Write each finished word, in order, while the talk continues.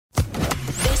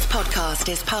podcast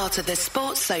is part of the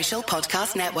Sports Social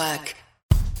Podcast Network.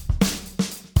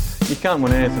 You can't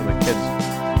win anything with kids.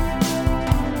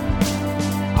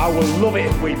 I will love it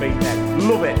if we beat them.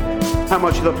 Love it. How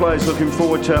much are the players looking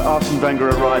forward to Arsene Wenger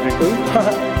arriving?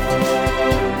 That's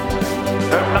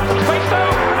the space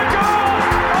though. And a goal!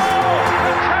 Oh,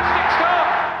 fantastic start.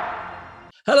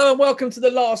 Hello and welcome to the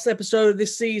last episode of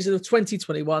this season of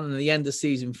 2021 and the end of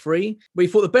season 3. We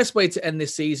thought the best way to end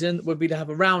this season would be to have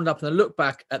a roundup and a look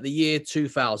back at the year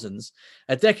 2000s.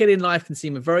 A decade in life can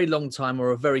seem a very long time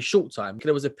or a very short time.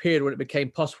 There was a period when it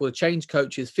became possible to change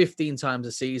coaches 15 times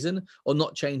a season or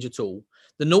not change at all.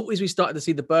 The noughties, we started to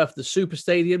see the birth of the super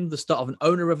stadium, the start of an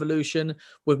owner revolution,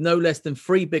 with no less than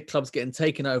 3 big clubs getting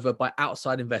taken over by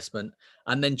outside investment.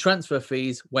 And then transfer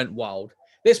fees went wild.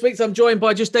 This week, I'm joined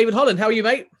by just David Holland. How are you,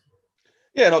 mate?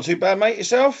 Yeah, not too bad, mate.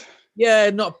 Yourself? Yeah,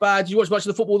 not bad. Did you watch much of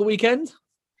the football the weekend?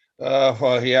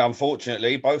 Well, yeah.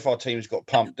 Unfortunately, both our teams got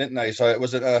pumped, didn't they? So it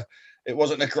wasn't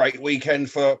a great weekend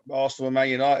for Arsenal and Man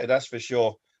United, that's for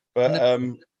sure. But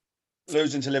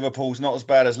losing to Liverpool's not as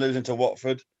bad as losing to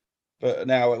Watford. But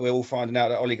now we're all finding out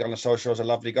that Ole Gunnar Solskjaer is a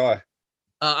lovely guy.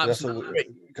 That's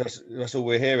all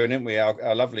we're hearing, isn't we?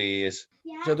 How lovely he is.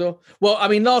 Yeah. Well, I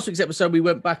mean, last week's episode, we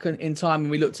went back in time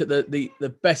and we looked at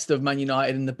the best of Man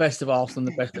United and the best of Arsenal and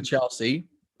the best of Chelsea.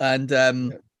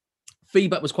 And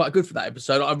feedback was quite good for that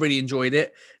episode. I really enjoyed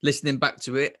it, listening back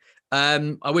to it.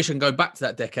 I wish I can go back to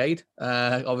that decade,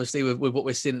 obviously, with what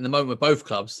we're seeing at the moment with both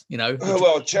clubs, you know.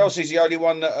 Well, Chelsea's the only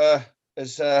one that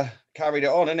has carried it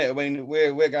on, isn't it? I mean,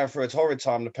 we're going through a torrid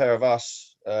time, the pair of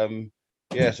us.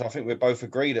 Yeah, so I think we both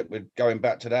agree that we're going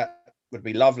back to that would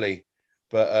be lovely.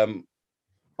 But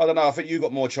I don't know. I think you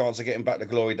got more chance of getting back to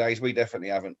glory days. We definitely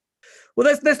haven't. Well,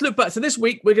 let's look back. So this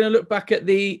week we're going to look back at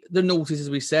the noughties, as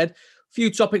we said. A few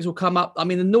topics will come up. I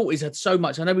mean, the noughties had so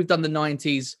much. I know we've done the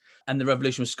 90s and the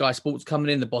revolution with Sky Sports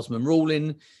coming in, the Bosman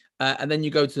ruling, and then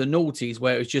you go to the noughties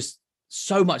where it was just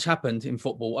so much happened in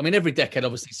football. I mean, every decade,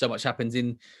 obviously, so much happens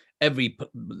in every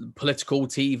political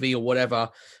TV or whatever.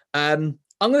 I'm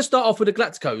going to start off with the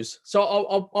Galacticos. So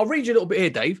I'll read you a little bit here,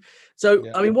 Dave. So,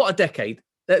 yeah. I mean, what a decade.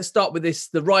 Let's start with this,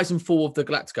 the rise and fall of the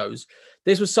Galacticos.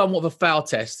 This was somewhat of a foul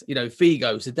test. You know,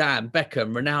 Figo, Zidane,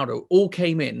 Beckham, Ronaldo all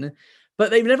came in, but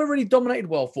they've never really dominated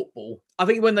world football. I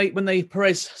think when they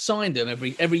Perez signed them,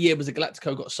 every year was a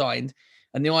Galactico got signed,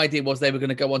 and the idea was they were going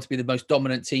to go on to be the most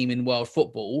dominant team in world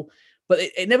football, but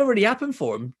it never really happened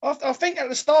for them. I think at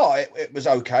the start it was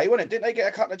okay, wasn't it? Didn't they get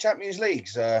a couple of Champions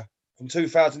Leagues? From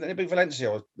 2000, didn't it be Valencia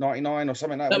or 99 or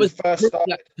something like that? That was first start.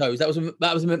 Galacticos.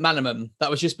 That was McManaman. That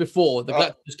was just before. The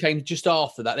Galacticos came just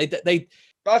after that. They.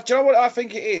 But do you know what I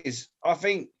think it is? I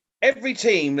think every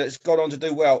team that's gone on to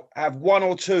do well have 1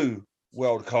 or 2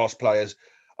 world-class players.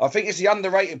 I think it's the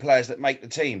underrated players that make the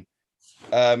team.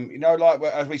 You know, like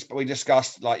as we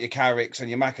discussed, like your Carricks and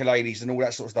your Makelele's and all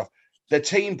that sort of stuff. The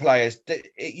team players,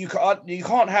 you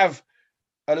can't have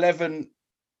 11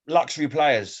 luxury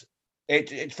players.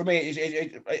 It for me,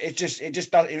 it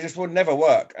just would never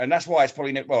work, and that's why it's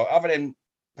probably other than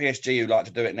PSG who like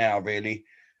to do it now, really,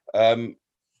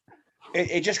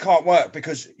 it just can't work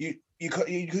because you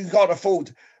can't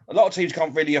afford. A lot of teams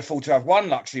can't really afford to have 1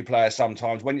 luxury player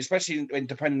sometimes, especially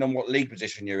depending on what league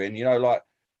position you're in. You know, like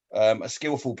a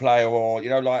skillful player, or you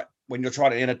know, like when you're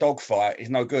trying to in a dogfight, is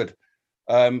no good.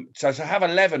 So to have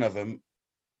 11 of them,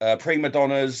 prima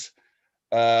donnas,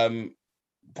 probably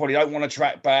don't want to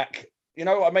track back. You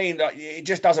know what I mean? Like, it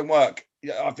just doesn't work.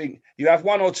 I think you have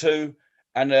 1 or 2,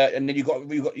 and then you got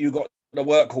the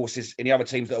workhorses in the other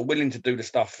teams that are willing to do the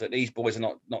stuff that these boys are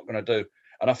not going to do.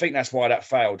 And I think that's why that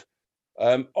failed.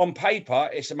 On paper,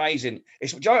 it's amazing. Do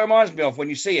you know what it reminds me of when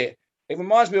you see it? It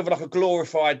reminds me of like a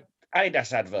glorified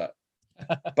Adidas advert,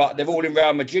 but they're all in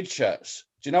Real Madrid shirts.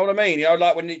 Do you know what I mean? You know,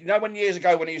 like when years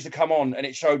ago when it used to come on and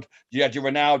it showed you had your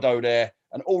Ronaldo there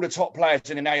and all the top players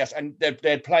in Adidas, and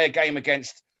they'd play a game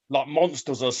against like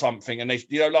monsters or something, and they,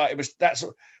 you know, like it was that's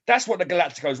what the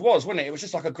Galacticos was, wasn't it? It was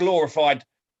just like a glorified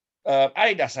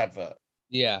Adidas advert.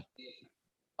 Yeah,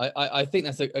 I think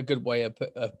that's a good way of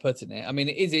putting it. I mean,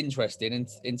 it is interesting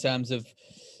in terms of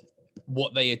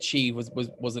what they achieved was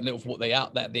a little what the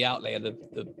outlay of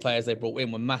the players they brought in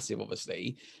were massive,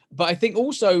 obviously, but I think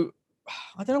also,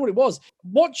 I don't know what it was.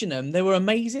 Watching them, they were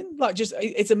amazing. Like, just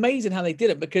it's amazing how they did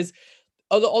it, because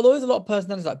although there's a lot of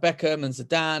personalities like Beckham and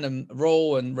Zidane and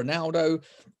Raul and Ronaldo,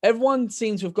 everyone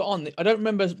seems to have got on. I don't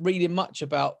remember reading much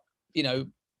about, you know,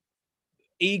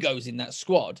 egos in that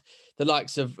squad. The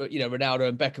likes of, you know, Ronaldo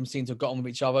and Beckham seem to have got on with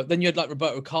each other. Then you had like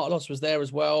Roberto Carlos was there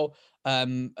as well.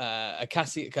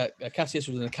 Casillas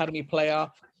was an academy player.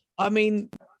 I mean,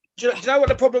 do you know what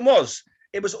the problem was?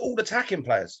 It was all attacking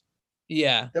players.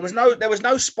 Yeah. There was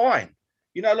no spine.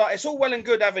 You know, like it's all well and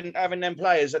good having them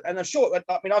players. And I'm sure,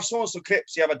 I mean, I've saw some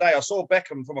clips the other day. I saw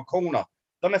Beckham from a corner.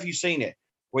 Don't know if you've seen it,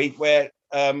 where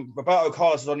Roberto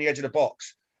Carlos is on the edge of the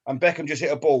box and Beckham just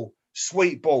hit a ball,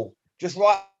 sweet ball, just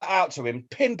right out to him,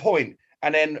 pinpoint.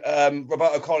 And then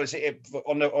Roberto Carlos hit it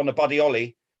on the Buddy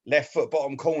Ollie, left foot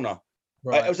bottom corner.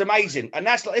 Right. It was amazing. And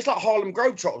it's like Harlem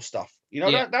Globetrotter stuff. You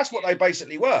know, that's what they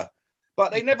basically were.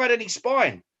 But they never had any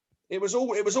spine. It was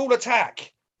all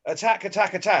attack. And that's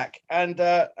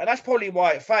probably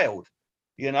why it failed,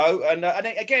 you know. And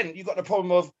again, you've got the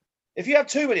problem of if you have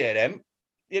too many of them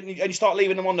and you start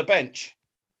leaving them on the bench,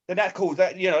 then that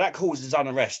causes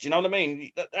unrest. You know what I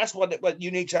mean? That's what you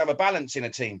need to have a balance in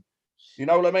a team. You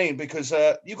know what I mean? Because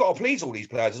you've got to please all these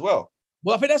players as well.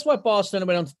 Well, I think that's why Barcelona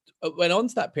went on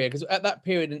to that period, because at that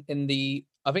period I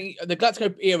think the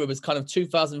Galactico era was kind of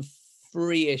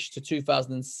 2003-ish to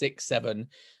 2006-07.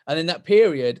 And in that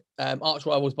period, arch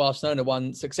rivals Barcelona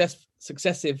won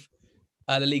successive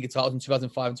La Liga titles in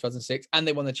 2005 and 2006, and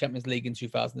they won the Champions League in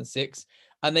 2006.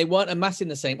 And they weren't amassing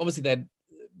the same. Obviously, they had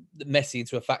Messi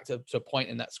to a point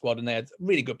in that squad, and they had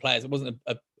really good players. It wasn't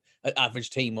an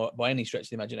average team by any stretch of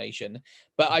the imagination.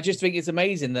 But I just think it's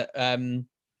amazing that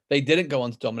they didn't go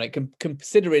on to dominate,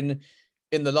 considering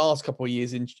in the last couple of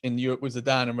years in Europe with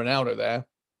Zidane and Ronaldo there,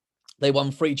 they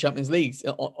won 3 Champions Leagues,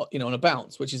 on a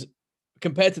bounce, which is,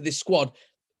 compared to this squad,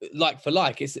 like for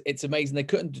like, it's amazing they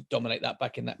couldn't dominate that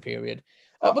back in that period.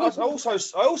 I also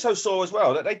saw as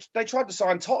well that they tried to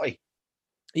sign Totti.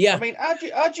 Yeah, I mean, how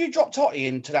do you drop Totti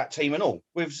into that team and all?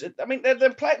 Most of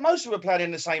them are playing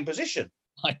in the same position.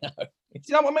 I know.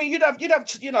 You know what I mean? You'd have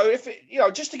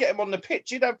just to get him on the pitch,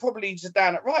 you'd have probably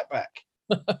Zidane at right back.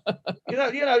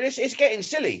 It's getting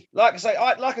silly. Like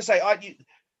I say,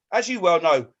 as you well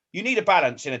know, you need a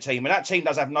balance in a team, and that team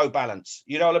does have no balance.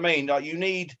 You know what I mean? Like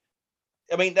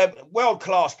they're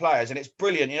world-class players, and it's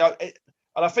brilliant.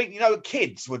 And I think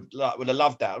kids would have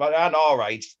loved that. Like at our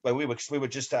age, where we were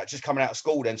just coming out of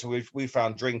school then, so we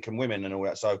found drink and women and all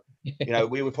that. So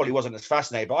we probably wasn't as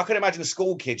fascinated. But I could imagine the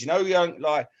school kids, young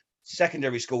like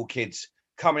secondary school kids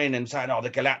coming in and saying, "Oh, the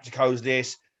Galacticos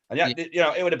this," and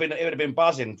it would have been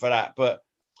buzzing for that. But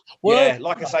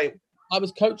like I say, I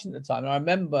was coaching at the time, and I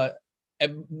remember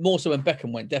more so when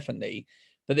Beckham went, definitely.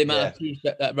 But the amount of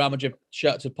T-shirt that Real Madrid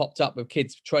shirts had popped up with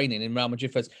kids training in Real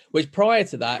Madrid first, which prior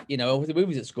to that, when we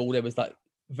was at school, there was like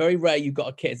very rare you got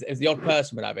a kid. It was the odd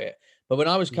person would have it. But when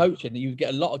I was coaching, you would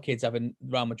get a lot of kids having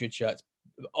Real Madrid shirts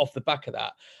off the back of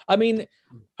that. I mean,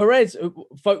 Perez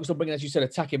focused on bringing, as you said,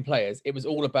 attacking players. It was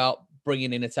all about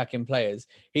bringing in attacking players.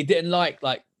 He didn't like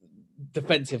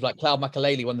defensive, like Claude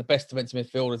Makelele, one of the best defensive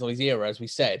midfielders of his era, as we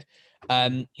said.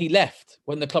 He left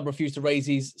when the club refused to raise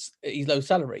his low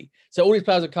salary. So all these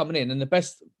players are coming in, and the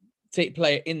best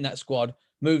player in that squad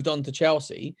moved on to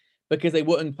Chelsea because they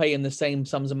wouldn't pay him the same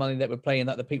sums of money that were paying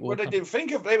that the people. Well, they didn't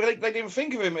think of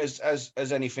him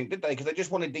as anything, did they? Because they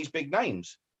just wanted these big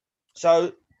names.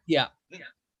 So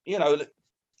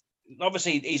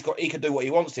obviously he could do what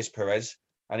he wants, this Perez,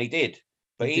 and he did.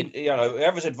 But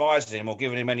whoever's advised him or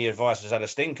given him any advice has had a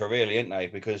stinker, really, ain't they?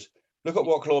 Because look at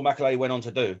what Claude Makelele went on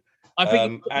to do. I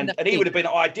think and he would have been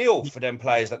ideal for them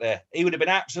players that there. He would have been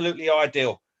absolutely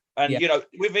ideal. And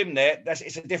with him there,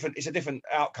 it's a different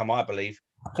outcome, I believe.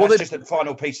 That's just the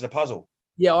final piece of the puzzle.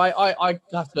 Yeah, I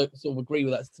have to sort of agree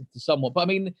with that to somewhat. But I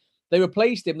mean, they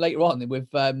replaced him later on with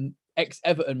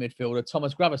ex-Everton midfielder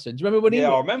Thomas Gravesen. Do you remember when he?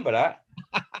 Yeah, I remember that.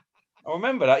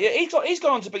 Yeah, he's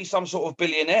gone on to be some sort of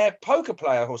billionaire poker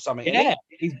player or something. Yeah,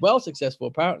 he's well successful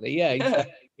apparently. Yeah,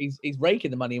 he's raking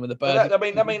the money with the bird. I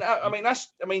mean,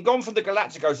 gone from the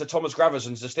Galacticos to Thomas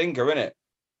Gravesen's the stinker, isn't it?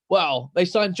 Well, they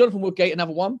signed Jonathan Woodgate,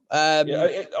 another one.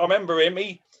 I remember him.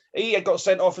 He had got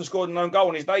sent off and scored an own goal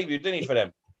in his debut, didn't he? For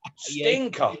them,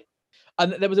 stinker.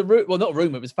 And there was not a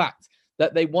rumor, it was fact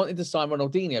that they wanted to sign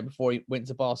Ronaldinho before he went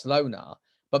to Barcelona,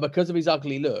 but because of his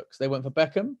ugly looks, they went for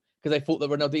Beckham. Because they thought that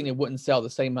Ronaldinho wouldn't sell the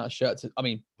same amount of shirts. I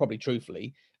mean, probably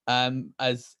truthfully,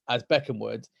 as Beckham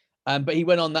would. But he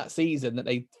went on that season that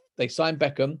they signed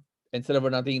Beckham instead of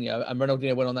Ronaldinho, and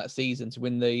Ronaldinho went on that season to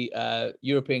win the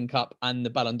European Cup and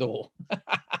the Ballon d'Or.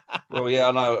 Well, yeah,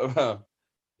 I know.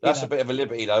 That's a bit of a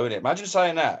liberty, though, isn't it? Imagine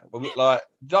saying that. Like,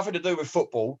 nothing to do with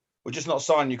football. We're just not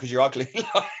signing you because you're ugly.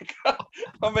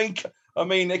 I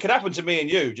mean, it could happen to me and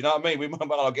you. Do you know what I mean? We might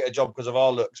not get a job because of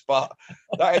our looks, but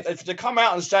to come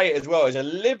out and say it as well is a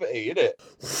liberty, isn't it?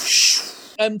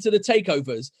 To the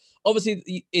takeovers,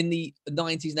 obviously in the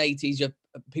 90s and 80s, you have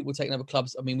people taking over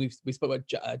clubs. I mean, we spoke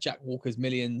about Jack Walker's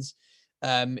millions.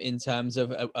 in terms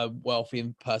of a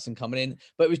wealthy person coming in,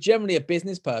 but it was generally a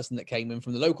business person that came in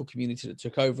from the local community that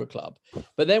took over a club.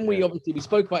 But then we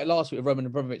spoke about it last week with Roman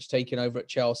Abramovich taking over at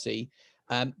Chelsea.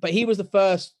 But he was the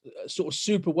first sort of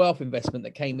super wealth investment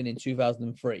that came in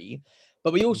 2003.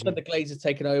 But we also had the Glazers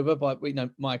taken over by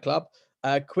my club,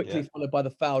 quickly followed by the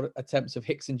failed attempts of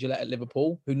Hicks and Gillett at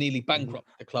Liverpool, who nearly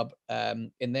bankrupted the club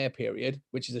in their period,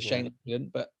 which is a shame,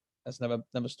 but that's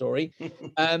another story.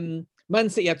 Man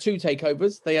City had 2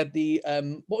 takeovers. They had the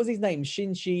what was his name?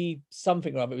 Shinji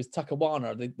something or other. It was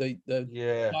Takawana,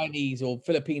 the Chinese or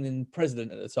Philippine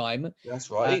president at the time.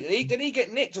 That's right. Did he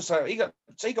get nicked or so? He got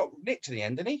nicked in the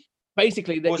end, didn't he?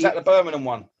 Basically, or was that the Birmingham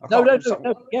one? No.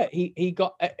 Yeah, he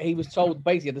was told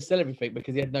basically he had to sell everything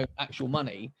because he had no actual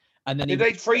money. And then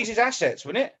they freeze his assets,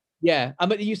 wouldn't it? Yeah, I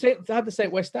mean, you had to say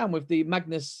at West Ham with the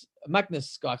Magnus guy.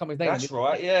 I can't remember his name. That's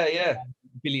right. Yeah.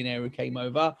 Billionaire who came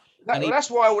over.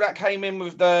 That's why all that came in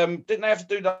with didn't they have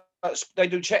to do that? They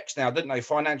do checks now, didn't they?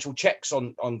 Financial checks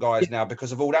on guys now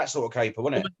because of all that sort of caper,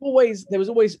 wasn't it? There was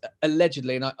always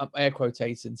allegedly, and I'm air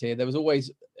quotations here. There was always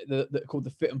called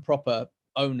the fit and proper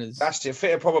owners. That's it,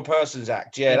 Fit and Proper Persons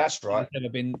Act. Yeah, that's right. It's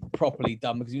never been properly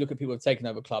done because you look at people who have taken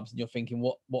over clubs and you're thinking,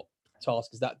 what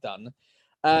task has that done?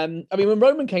 I mean, when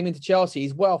Roman came into Chelsea,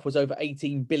 his wealth was over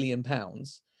 £18 billion.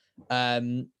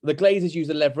 The Glazers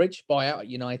used a leverage buyout at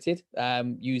United,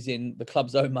 using the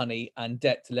club's own money and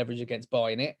debt to leverage against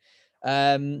buying it.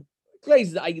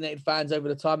 Glazers are alienated fans over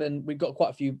the time, and we've got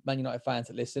quite a few Man United fans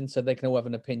that listen, so they can all have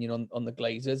an opinion on the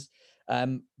Glazers.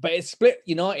 But it split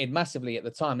United massively at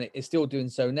the time, and it's still doing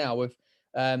so now. With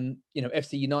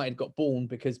FC United got born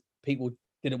because people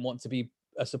didn't want to be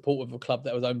a supporter of a club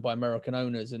that was owned by American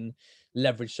owners and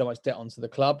leveraged so much debt onto the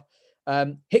club.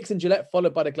 Hicks and Gillett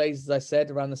followed by the Glazers, as I said,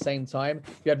 around the same time.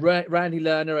 You had Randy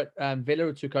Lerner at Villa,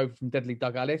 who took over from Deadly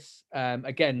Doug Ellis.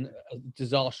 Again, a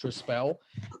disastrous spell.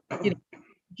 Do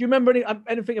you remember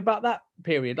anything about that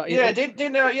period? I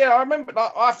remember.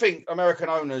 I think American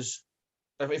owners,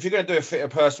 if you're going to do a fit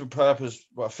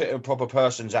and proper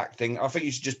persons act thing, I think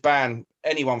you should just ban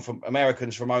anyone from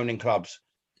Americans from owning clubs,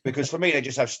 because for me they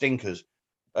just have stinkers.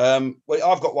 I've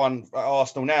got one at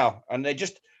Arsenal now, and they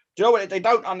just. Do you know what? They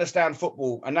don't understand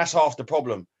football, and that's half the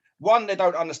problem. 1, they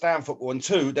don't understand football, and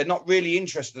 2, they're not really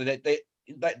interested in it. They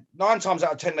 9 times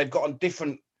out of 10, they've got a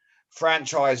different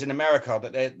franchise in America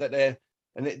they're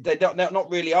not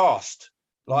really asked.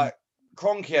 Like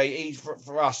Kroenke,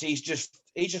 for us, he's just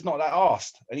not that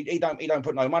asked, and he don't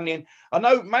put no money in. I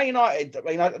know Man United.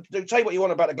 I mean, do say what you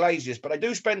want about the Glazers, but they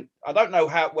do spend. I don't know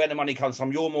where the money comes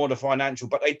from. You're more the financial,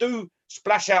 but they do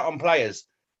splash out on players,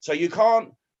 so you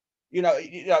can't.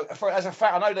 As a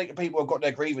fact, I know that people have got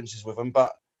their grievances with them,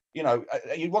 but you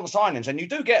want signings, and you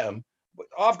do get them.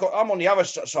 I'm on the other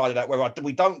side of that where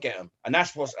we don't get them, and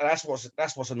that's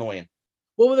what's annoying.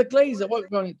 Well, with the Glazers, I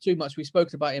won't go on it too much. We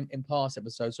spoke about it in past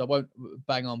episodes, so I won't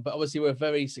bang on. But obviously, we're a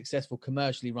very successful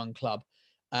commercially run club,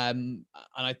 and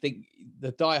I think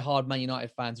the die-hard Man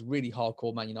United fans, really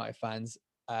hardcore Man United fans,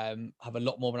 have a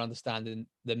lot more of an understanding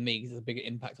than me, because there's a bigger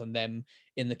impact on them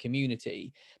in the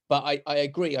community. But I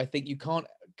agree. I think you can't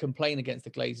complain against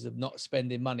the Glazers of not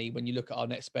spending money when you look at our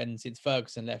net spend since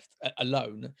Ferguson left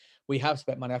alone. We have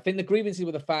spent money. I think the grievances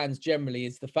with the fans generally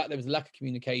is the fact there was a lack of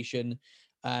communication.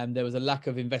 There was a lack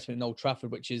of investment in Old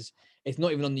Trafford, it's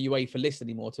not even on the UEFA list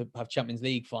anymore to have Champions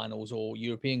League finals or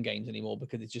European games anymore,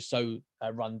 because it's just so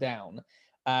run down.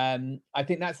 I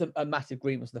think that's a massive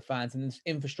grievance of the fans, and this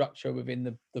infrastructure within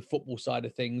the football side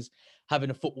of things,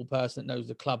 having a football person that knows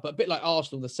the club. But a bit like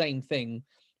Arsenal, the same thing.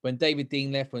 When David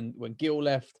Dean left, when Gill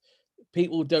left,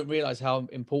 people don't realise how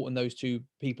important those two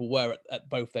people were at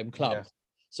both them clubs. Yeah.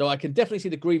 So I can definitely see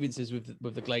the grievances with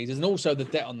the Glazers, and also the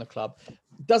debt on the club.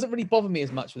 It doesn't really bother me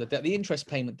as much with the debt. The interest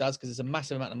payment does, because it's a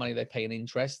massive amount of money they pay in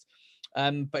interest.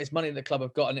 But it's money that the club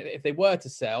have got, and if they were to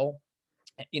sell,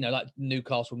 like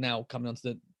Newcastle now coming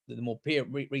onto the more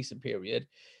recent period,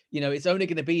 it's only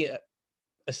going to be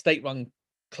a state-run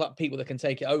club, people that can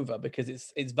take it over, because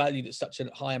it's valued at such a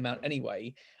high amount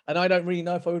anyway. And I don't really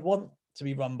know if I would want to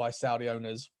be run by Saudi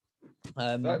owners.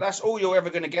 That's all you're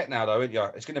ever going to get now, though, isn't you?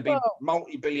 It's going to be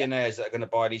multi-billionaires that are going to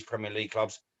buy these Premier League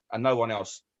clubs, and no one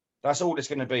else. That's all it's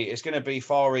going to be. It's going to be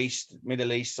Far East,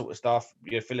 Middle East sort of stuff,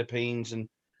 Philippines and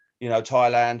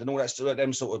Thailand and all that.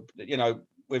 Them sort of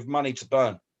with money to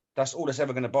burn. That's all that's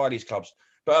ever going to buy these clubs.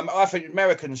 But I think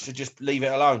Americans should just leave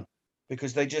it alone,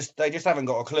 because they just haven't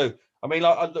got a clue. I mean,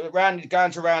 like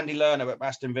going to Randy Lerner at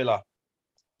Aston Villa.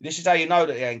 This is how you know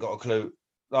that he ain't got a clue.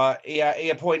 Like he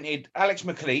appointed Alex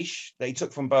McLeish that he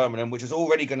took from Birmingham, which was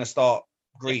already going to start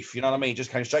grief. You know what I mean? Just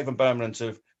came straight from Birmingham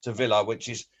to Villa, which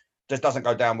just doesn't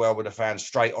go down well with the fans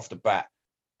straight off the bat.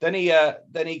 Then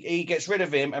he gets rid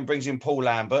of him and brings in Paul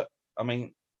Lambert. I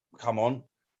mean, come on.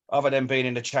 Other than being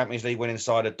in the Champions League winning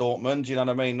side of Dortmund, you know what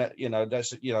I mean?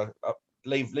 That's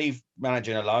leave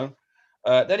managing alone.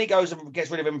 Then he goes and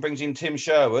gets rid of him and brings in Tim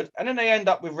Sherwood, and then they end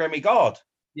up with Remy Gard.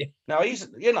 Yeah. Now he's,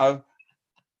 I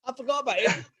forgot about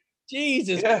him.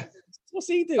 Jesus. Yeah. What's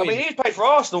he doing? I mean, he's played for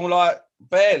Arsenal like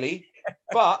barely,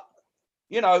 but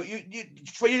you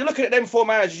when you're looking at them 4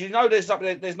 managers,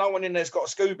 there's no one in there's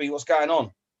got a Scooby. What's going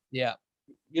on? Yeah.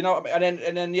 You know what I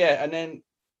mean?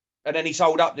 And then he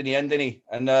sold up in the end, didn't he?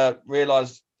 And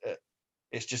realised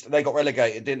it's just they got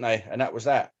relegated, didn't they? And that was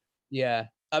that. Yeah,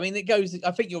 I mean, it goes.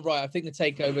 I think you're right. I think the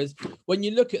takeovers, when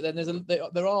you look at them,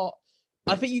 there are.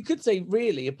 I think you could say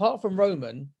really, apart from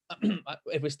Roman,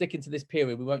 if we're sticking to this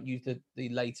period, we won't use the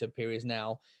later periods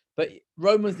now. But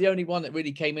Roman's the only one that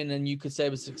really came in, and you could say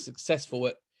was successful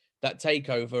at that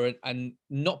takeover and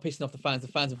not pissing off the fans. The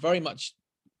fans are very much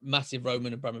massive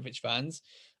Roman Abramovich fans.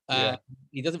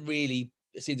 He doesn't really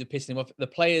seem to piss him off. The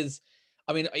players,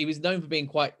 I mean, he was known for being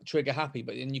quite trigger happy,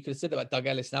 but and you could have said that about Doug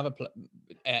Ellis and other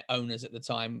owners at the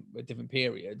time with different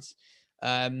periods.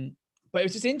 But it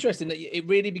was just interesting that it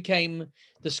really became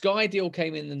the Sky deal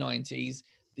came in the 90s.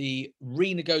 The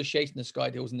renegotiation of Sky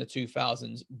deals in the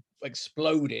 2000s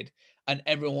exploded, and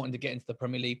everyone wanted to get into the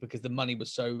Premier League because the money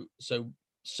was so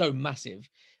massive.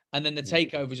 And then the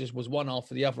takeovers just was one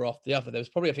after the other. There was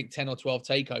probably, I think, 10 or 12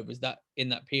 takeovers that in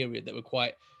that period that were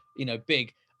quite,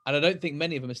 big. And I don't think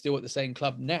many of them are still at the same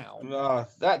club now. No,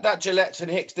 that Gillette and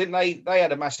Hicks, didn't they? They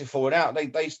had a massive falling out.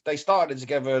 They started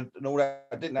together and all that,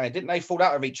 didn't they? Didn't they fall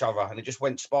out of each other and it just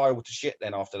went spiral to shit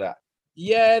then after that?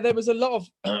 Yeah, there was a lot of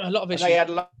issues. And they had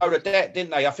a load of debt,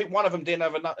 didn't they? I think one of them didn't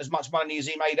have as much money as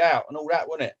he made out and all that,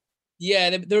 wasn't it?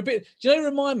 Yeah, they're a bit. Do you know what it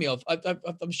remind me of?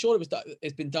 I'm sure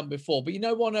it's been done before, but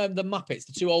one of the Muppets,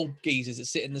 the 2 old geezers that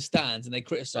sit in the stands and they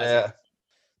criticise. Yeah.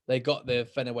 They got the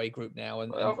Fenway Group now,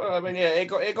 and I mean, yeah,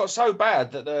 it got so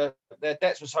bad that their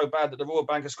debts were so bad that the Royal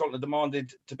Bank of Scotland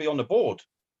demanded to be on the board.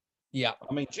 Yeah,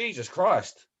 I mean, Jesus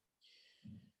Christ.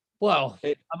 Well,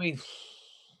 I mean,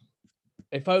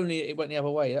 if only it went the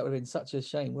other way, that would have been such a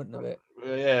shame, wouldn't it?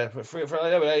 Yeah,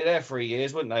 they were there 3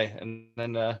 years, wouldn't they? And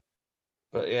then,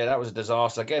 but yeah, that was a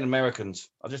disaster. Again, Americans.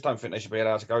 I just don't think they should be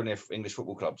allowed to go near English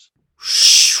football clubs.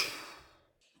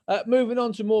 Moving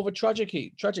on to more of a tragic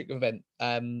event.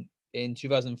 In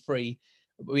 2003,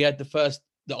 we had the first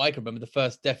that I can remember, the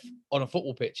first death on a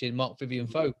football pitch in Mark Vivian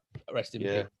Foe, arrested.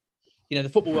 Yeah. The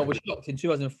football world was shocked in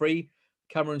 2003.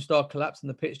 Cameron Starr collapsed on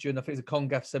the pitch during, I think, it was a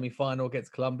CONCACAF semi-final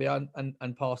against Colombia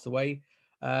and passed away.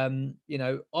 I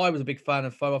was a big fan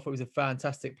of Foe. I thought he was a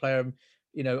fantastic player.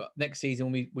 Next season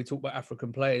when we talk about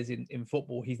African players in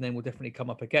football, his name will definitely come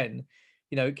up again.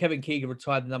 Kevin Keegan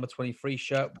retired the number 23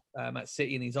 shirt at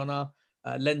City in his honour.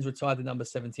 Lenz retired the number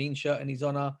 17 shirt in his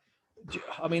honour.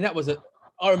 I mean,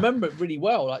 I remember it really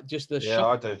well. Like just the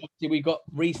shock I do. We got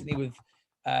recently with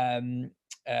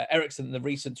Ericsson in the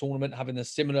recent tournament having a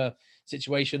similar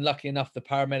situation. Lucky enough, the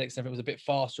paramedics and everything was a bit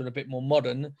faster and a bit more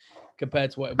modern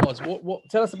compared to what it was. What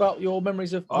tell us about your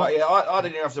memories of? I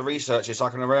didn't even have to research it, so I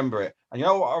can remember it. And you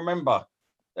know what I remember?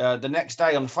 The next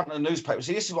day on the front of the newspaper.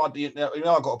 See, this is what I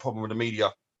got a problem with the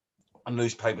media and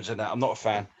newspapers and that. I'm not a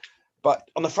fan. But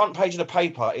on the front page of the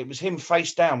paper, it was him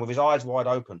face down with his eyes wide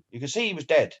open. You can see he was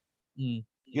dead. Mm.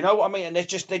 You know what I mean? And they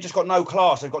just got no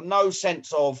class. They've got no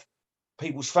sense of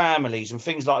people's families and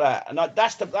things like that. And I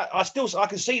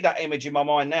can see that image in my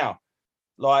mind now.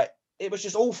 Like, it was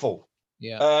just awful.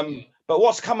 Yeah. But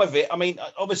what's come of it? I mean,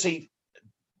 obviously,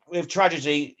 with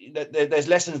tragedy, there's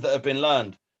lessons that have been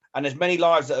learned. And there's many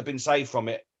lives that have been saved from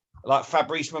it, like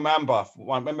Fabrice Mambamba.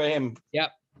 Remember him? Yeah.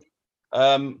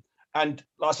 And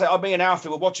like I say, me and Alfie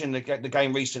were watching the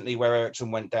game recently where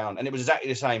Ericsson went down, and it was exactly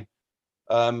the same.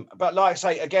 But like I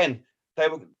say, again,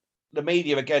 the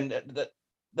media again.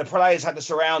 The players had to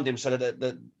surround him so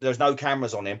that there's no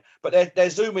cameras on him. But they're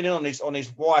zooming in on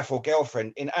his wife or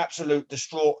girlfriend in absolute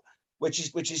distraught, which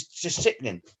is just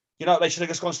sickening. They should have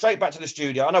just gone straight back to the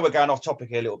studio. I know we're going off topic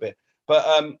here a little bit, but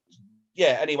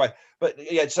yeah, anyway, but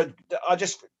yeah, so I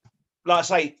just, like I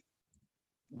say,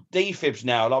 defibs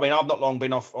now. I mean, I've not long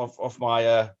been off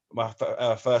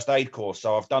my first aid course,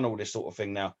 so I've done all this sort of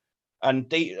thing now.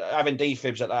 And having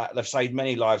defibs at that, they've saved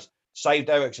many lives, saved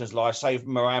Ericsson's life, saved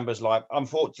Maramba's life.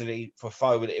 Unfortunately for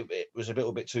Foe, it was a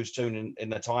little bit too soon in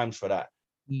the times for that.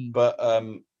 Mm.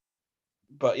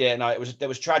 But yeah, no, it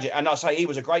was tragic. And I say he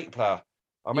was a great player.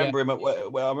 I remember him.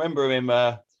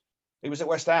 He was at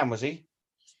West Ham, was he?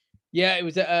 Yeah, it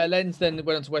was Lenz, then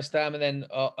went on to West Ham, and then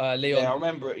Leon. Yeah, I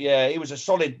remember it. Yeah, he was a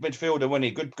solid midfielder, wasn't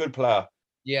he? Good player.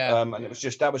 Yeah. And that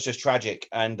was just tragic.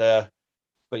 And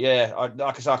But yeah,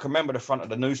 like I say, I can remember the front of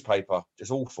the newspaper,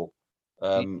 just awful.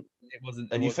 It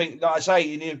wasn't. And you think, like I say,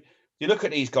 you look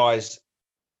at these guys,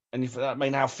 and I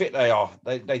mean how fit they are.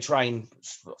 They train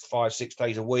 5-6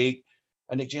 days a week,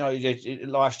 and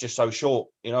life's just so short.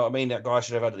 You know what I mean? That guy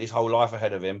should have had his whole life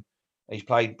ahead of him. He's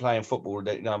playing football.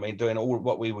 You know what I mean? Doing all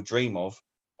what we would dream of,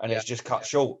 and it's just cut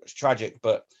short. It's tragic.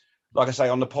 But like I say,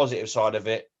 on the positive side of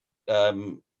it,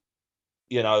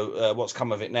 what's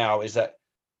come of it now is that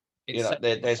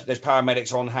there's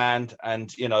paramedics on hand,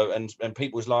 and and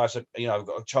people's lives have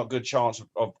got a good chance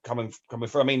of coming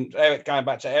through. I mean, going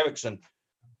back to Eriksen,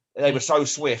 they were so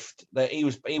swift that he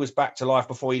was back to life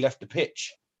before he left the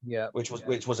pitch. Yeah, which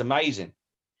was amazing.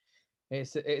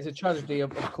 It's a tragedy,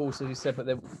 of course, as you said, but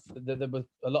there was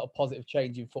a lot of positive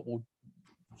change in football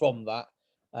from that.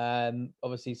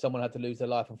 Obviously, someone had to lose their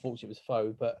life. Unfortunately, it was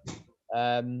Foe, but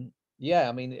I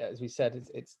mean, as we said,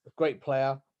 it's a great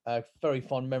player. Very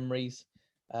fond memories,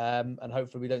 and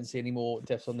hopefully we don't see any more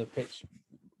deaths on the pitch.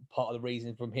 Part of the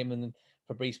reason from him and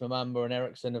Fabrice Muamba and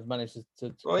Eriksen have managed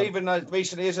to well, even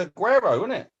recently is Aguero,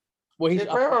 isn't it? Well, he's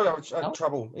Aguero had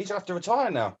trouble. He's have to retire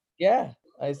now. Yeah,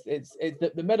 it's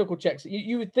the medical checks.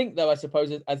 You would think, though, I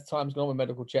suppose, as time's gone with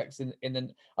medical checks, I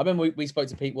remember we spoke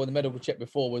to people, and the medical check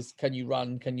before was, can you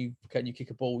run? Can you kick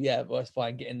a ball? Yeah, well, that's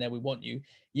fine. Get in there. We want you.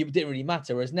 It didn't really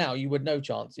matter. Whereas now, you would no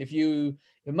chance. If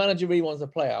a manager really wants a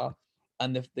player,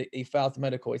 and he fails the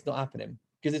medical, it's not happening,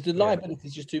 because the liability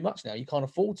is just too much now. You can't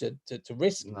afford to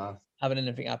risk having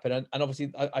anything happen. And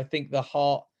obviously, I think the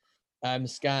heart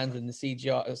scans and the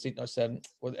CGI,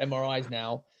 with MRIs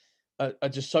now, are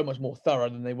just so much more thorough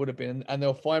than they would have been, and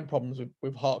they'll find problems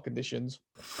with heart conditions.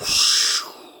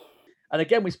 And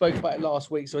again, we spoke about it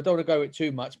last week, so I don't want to go into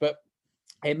too much, but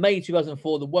in May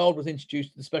 2004, the world was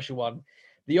introduced to the special one.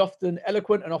 The often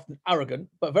eloquent and often arrogant,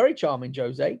 but very charming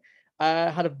Jose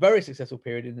had a very successful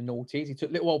period in the noughties. He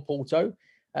took little old Porto,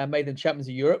 made them champions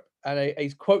of Europe, and a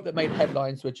quote that made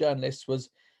headlines to a journalist was,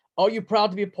 "Are you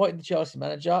proud to be appointed the Chelsea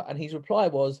manager?" And his reply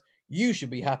was, "You should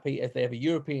be happy if they have a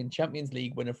European Champions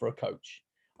League winner for a coach."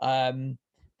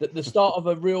 The start of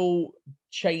a real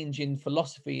change in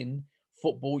philosophy in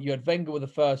football. You had Wenger with the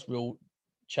first real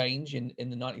change in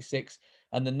the 96,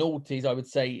 and the noughties, I would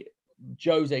say,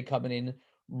 Jose coming in,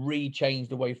 re-changed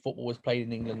the way football was played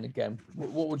in England again.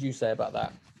 What would you say about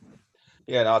that?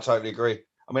 Yeah, no, I totally agree.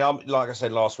 I mean, like I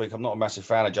said last week, I'm not a massive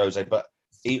fan of Jose, but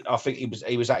I think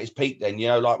he was at his peak then.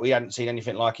 Like we hadn't seen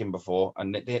anything like him before,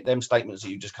 and them statements that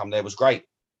you just come there was great.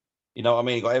 You know what I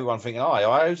mean? You got everyone thinking,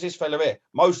 "Oh, who's this fella here?"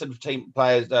 Most of the team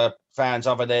players, fans,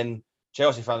 other than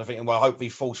Chelsea fans, are thinking, "Well, I hope he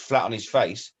falls flat on his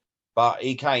face." But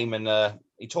he came and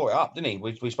he tore it up, didn't he?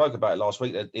 We spoke about it last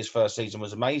week that his first season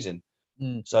was amazing.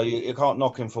 So you can't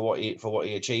knock him for what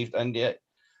he achieved, and yet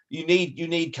you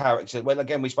need character. Well,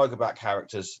 again, we spoke about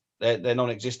characters. They're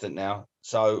non-existent now.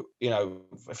 So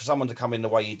for someone to come in the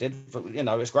way he did,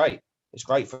 it's great. It's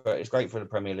great for the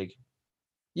Premier League.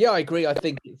 Yeah, I agree. I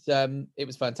think it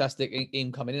was fantastic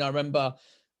in coming in. I remember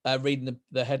reading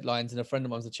the headlines, and a friend of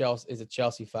mine is a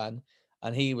Chelsea fan,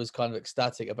 and he was kind of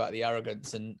ecstatic about the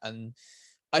arrogance and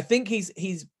I think his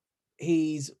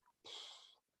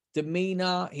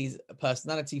demeanor, his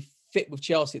personality fit with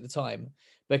Chelsea at the time,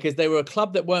 because they were a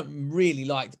club that weren't really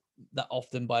liked that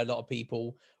often by a lot of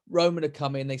people. Roman had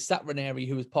come in, they sat Ranieri,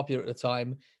 who was popular at the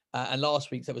time. And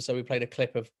last week's episode, we played a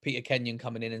clip of Peter Kenyon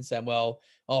coming in and saying, well,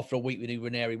 after a week, we knew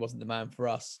Ranieri wasn't the man for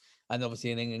us. And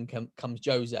obviously in England comes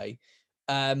Jose.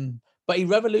 But he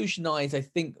revolutionized, I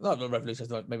think, not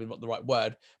revolutionized, maybe not the right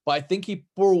word, but I think he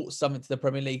brought something to the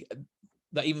Premier League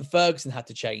that even Ferguson had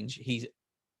to change his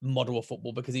model of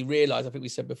football, because he realized, I think we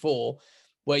said before,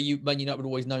 where Man United were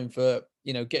always known for,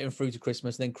 getting through to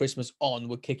Christmas, and then Christmas on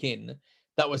would kick in.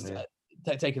 That was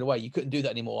taken away. You couldn't do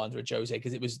that anymore under a Jose,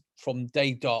 because it was from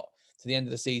day dot to the end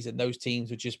of the season. Those teams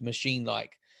were just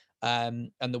machine-like.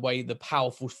 And the way the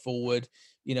powerful forward,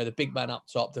 the big man up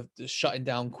top, the shutting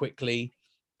down quickly.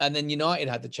 And then United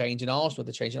had to change, and Arsenal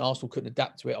had to change, and Arsenal couldn't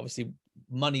adapt to it. Obviously,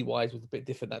 money-wise was a bit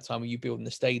different that time when you building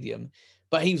the stadium.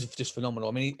 But he was just phenomenal.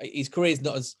 I mean, his career is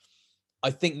not as... I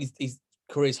think his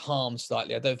career is harmed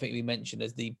slightly. I don't think we mentioned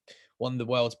as one of the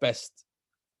world's best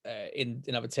in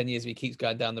another 10 years. If he keeps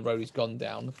going down the road he's gone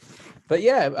down. But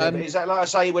yeah. Is that, like I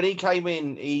say, when he came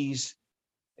in, he's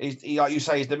like you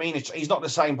say, his demeanour, he's not the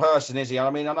same person, is he? I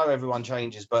mean, I know everyone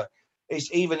changes, but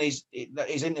it's even his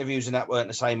interviews and that weren't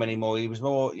the same anymore. He was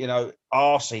more,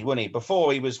 arsey, wasn't he?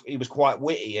 Before he was quite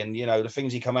witty, and the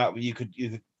things he come out with, you could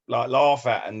like laugh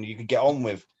at and you could get on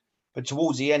with. But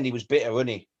towards the end, he was bitter, wasn't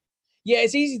he? Yeah,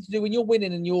 it's easy to do when you're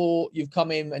winning and you've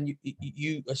come in and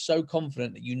you are so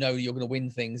confident that you're going to win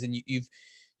things, and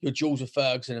you're Jules with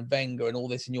Ferguson and Wenger and all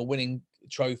this, and you're winning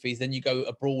trophies. Then you go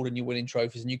abroad and you're winning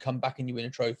trophies, and you come back and you win a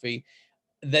trophy.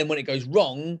 Then when it goes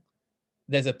wrong,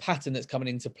 there's a pattern that's coming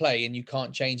into play, and you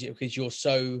can't change it because you're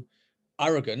so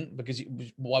arrogant. Because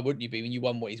why wouldn't you be when you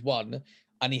won what he's won?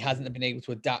 And he hasn't been able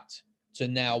to adapt to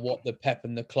now what the Pep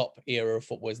and the Klopp era of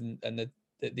football is, and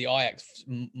the Ajax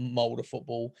mold of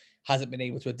football hasn't been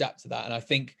able to adapt to that. And I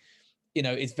think,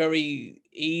 it's very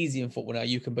easy in football now.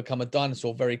 You can become a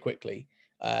dinosaur very quickly.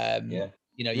 You've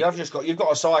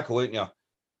got a cycle, haven't you?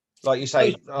 Like you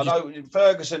say, I know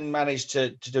Ferguson managed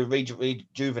to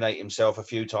rejuvenate himself a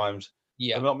few times.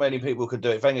 Yeah, and not many people could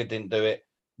do it. Wenger didn't do it.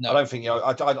 No. I don't think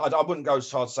I wouldn't go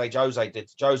as hard to say Jose did.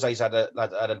 Jose's had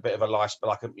a bit of a life,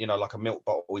 like a milk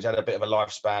bottle. He's had a bit of a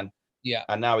lifespan. Yeah,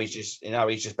 and now he's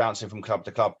just bouncing from club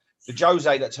to club. The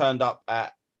Jose that turned up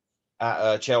at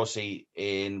Chelsea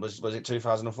in was it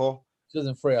 2004?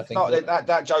 2003, I think.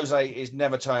 That Jose is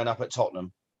never turning up at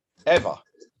Tottenham, ever.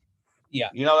 Yeah,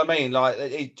 you know what I mean. Like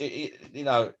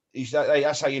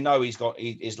that's how you know his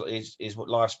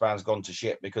lifespan's gone to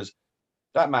shit, because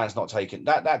that man's not taking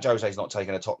that Jose's not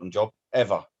taking a Tottenham job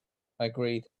ever.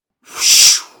 Agreed.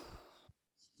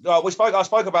 I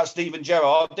spoke about Steven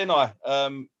Gerrard, didn't I?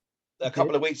 A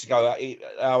couple of weeks ago,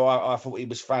 I thought he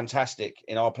was fantastic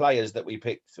in our players that we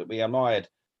picked, that we admired.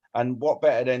 And what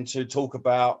better than to talk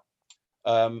about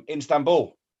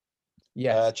Istanbul,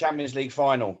 Champions League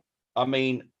final. I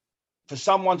mean, for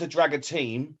someone to drag a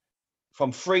team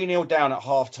from 3-0 down at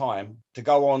half time to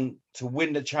go on to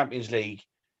win the Champions League,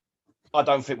 I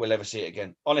don't think we'll ever see it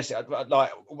again. Honestly,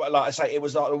 like I say, it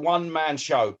was like a one-man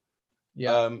show.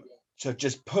 Yeah. To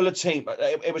just pull a team,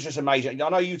 it was just amazing. I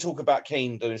know you talk about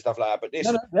Keane doing stuff like that, but this,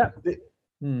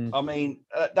 I mean,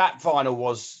 that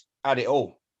final had it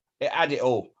all. It had it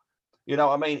all. You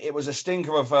know, I mean, it was a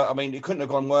stinker of. It couldn't have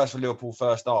gone worse for Liverpool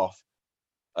first half.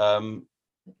 And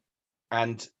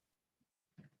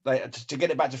to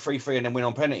get it back to 3-3 and then win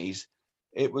on penalties,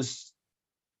 it was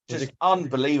just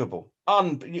unbelievable.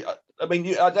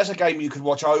 That's a game you could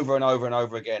watch over and over and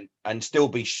over again and still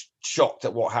be shocked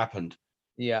at what happened.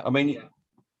 Yeah, I mean,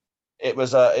 it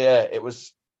was it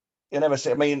was. You never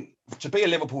see. I mean, to be a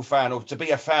Liverpool fan or to be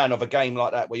a fan of a game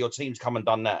like that where your team's come and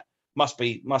done that must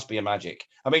be a magic.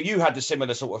 I mean, you had the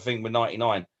similar sort of thing with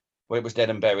 '99, where it was dead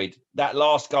and buried. That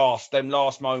last gasp, them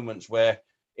last moments where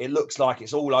it looks like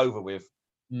it's all over with,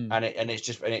 and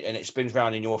it spins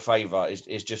round in your favour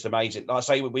is just amazing. Like I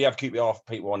say, we have QPR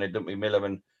people on it, don't we? Miller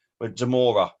and with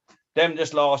Zamora. Them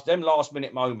last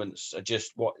minute moments are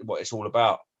just what it's all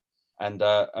about. And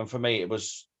for me, it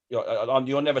was,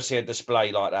 you'll never see a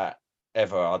display like that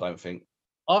ever, I don't think.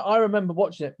 I remember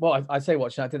watching it. Well, I say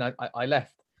watching it, didn't I? I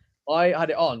left. I had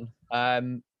it on,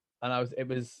 and I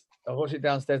watched it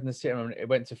downstairs in the sitting room. It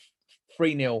went to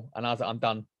 3-0, and I was like, I'm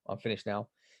done. I'm finished now.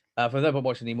 I've never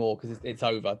watched anymore because it's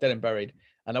over, dead and buried.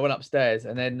 And I went upstairs,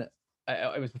 and then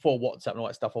it was before WhatsApp and all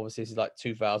that stuff. Obviously, this is like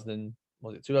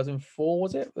 2004,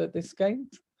 was it, this game?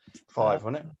 5,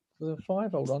 wasn't it? Was it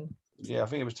 5? Hold on. Yeah, I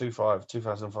think it was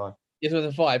 2005. Yeah,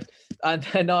 2005. And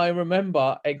then I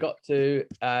remember it got to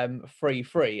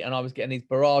 3-3, and I was getting these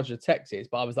barrage of texts,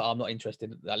 but I was like, I'm not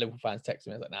interested. That Liverpool fans texted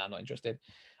me. I was like, nah, I'm not interested.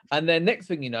 And then next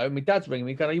thing you know, my dad's ringing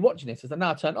me, going, are you watching this? I said,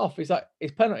 no, turn it off. He's like,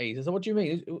 it's penalties. I said, what do you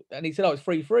mean? And he said, oh, it's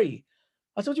 3-3.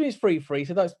 I said, what do you mean it's 3-3? He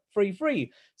said, that's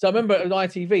 3-3. So I remember it was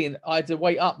ITV, and I had to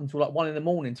wait up until like 1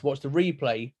 a.m. to watch the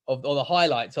replay of or the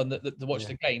highlights on to watch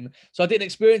the game. So I didn't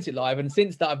experience it live. And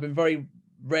since that, I've been very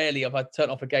rarely have I turned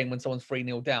off a game when someone's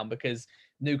 3-0 down, because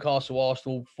Newcastle,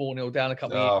 Arsenal 4-0 down a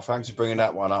couple of years. Thanks for bringing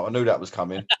that one up. I knew that was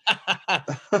coming.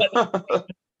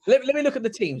 Let me look at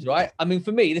the teams, right? I mean,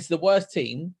 for me, this is the worst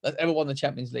team that's ever won the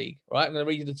Champions League, right? I'm going to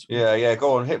read you the... Yeah,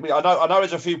 go on. Hit me. I know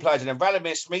there's a few players in there.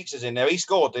 Vladimir Smica's in there. He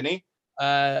scored, didn't he?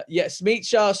 Yeah,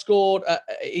 Smica scored.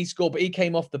 He scored, but he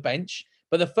came off the bench.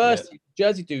 But the first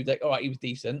Jersey dude, all right, he was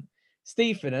decent.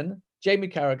 Steve Finnan, Jamie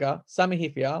Carragher, Sami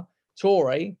Hyypiä,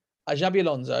 Toure, Xabi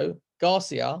Alonso,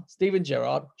 Garcia, Steven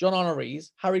Gerrard, John Honorees,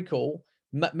 Harry Cole,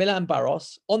 Milan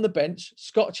Barros. On the bench,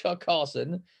 Scott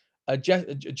Carson,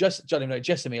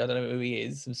 Jessamy, I don't know who he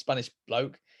is, some Spanish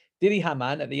bloke. Didi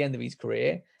Hamann at the end of his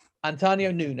career,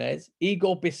 Antonio Nunes,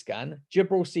 Igor Biscan,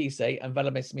 Djibril Cissé, and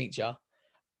Vladimir Smica.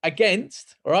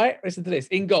 Against, all right, listen to this,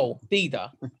 in goal,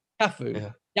 Dida,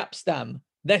 Cafu, Jaap Stam,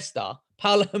 Nesta,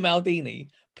 Paolo Maldini,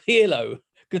 Pirlo,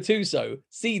 Gattuso,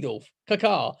 Seedorf,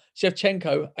 Kaká,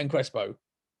 Shevchenko, and Crespo.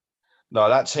 No,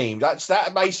 that team, that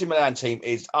AC Milan team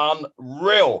is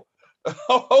unreal.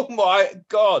 Oh my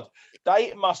God.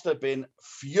 They must have been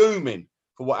fuming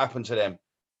for what happened to them.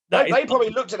 They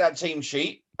probably looked at that team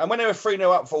sheet, and when they were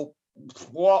 3-0 up, thought,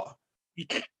 what?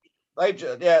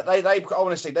 They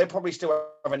honestly, they're probably still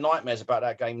having nightmares about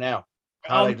that game now.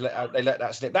 How they let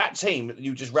that slip. That team that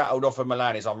you just rattled off of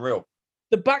Milan is unreal.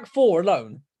 The back four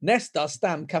alone, Nesta,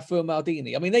 Stam, Cafu, and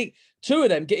Maldini. I mean, two of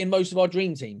them get in most of our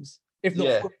dream teams, if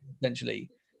not three, potentially.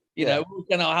 You know,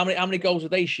 how many goals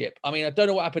would they ship? I mean, I don't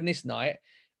know what happened this night.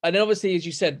 And then obviously, as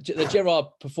you said, the Gerrard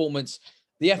performance,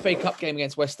 the FA Cup game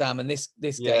against West Ham, and this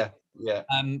game,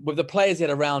 with the players he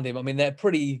had around him. I mean, they're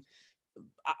pretty.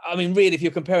 I mean, really, if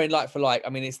you're comparing like for like,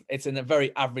 I mean, it's in a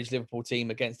very average Liverpool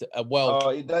team against a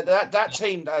world. That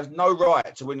team has no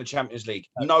right to win the Champions League.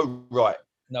 No right.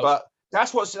 No. But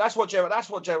that's what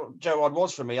Gerrard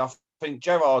was for me. I think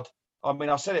Gerrard. I mean,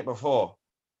 I said it before.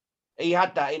 He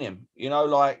had that in him. You know,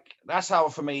 like that's how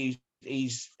for me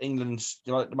he's England's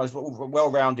the most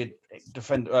well-rounded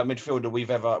midfielder we've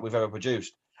ever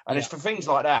produced. And it's for things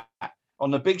like that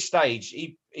on the big stage.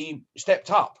 He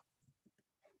stepped up.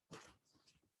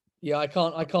 Yeah, I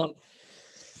can't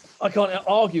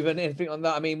argue with anything on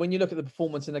that. I mean, when you look at the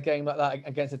performance in a game like that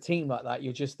against a team like that,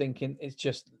 you're just thinking it's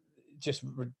just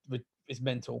it's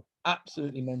mental,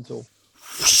 absolutely mental.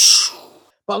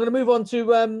 But I'm going to move on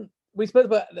to we spoke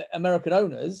about the American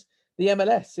owners, the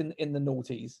MLS in the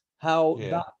noughties, how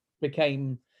that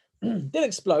became didn't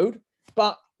explode,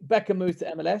 but Beckham moved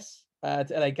to MLS to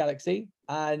LA Galaxy,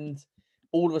 and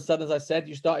all of a sudden, as I said,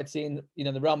 you started seeing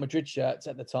the Real Madrid shirts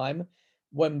at the time.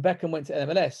 When Beckham went to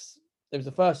MLS, it was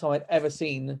the first time I'd ever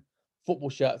seen football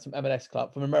shirts from MLS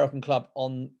club, from American club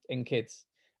in kids,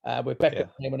 with Beckham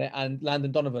name on it, and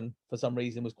Landon Donovan, for some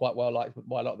reason, was quite well liked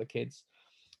by a lot of the kids.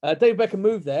 David Beckham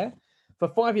moved there for a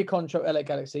 5-year contract with LA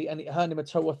Galaxy, and it earned him a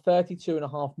total of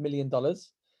 $32.5 million.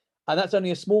 And that's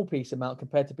only a small piece amount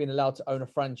compared to being allowed to own a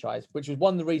franchise, which was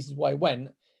one of the reasons why he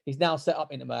went. He's now set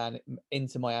up into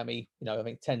Miami, I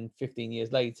think 10, 15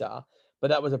 years later. But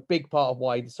that was a big part of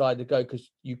why he decided to go, because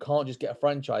you can't just get a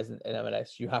franchise in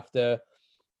MLS. You have to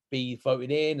be voted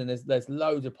in, and there's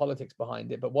loads of politics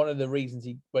behind it. But one of the reasons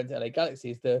he went to LA Galaxy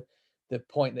is the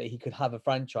point that he could have a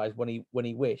franchise when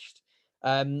he wished.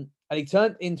 And he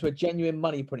turned into a genuine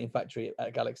money printing factory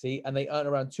at Galaxy, and they earned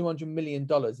around $200 million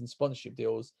in sponsorship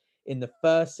deals. In the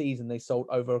first season, they sold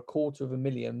over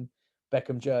 250,000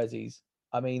 Beckham jerseys.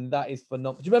 I mean, that is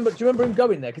phenomenal. Do you remember him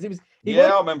going there? Because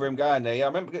I remember him going there. Yeah, I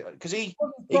remember because he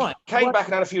came back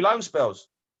and had a few loan spells.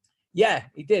 Yeah,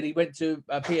 he did. He went to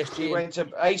PSG.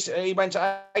 He went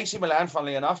to AC Milan,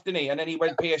 funnily enough, didn't he? And then he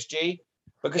went PSG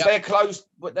because they're closed.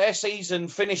 But their season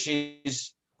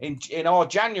finishes in our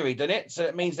January, doesn't it? So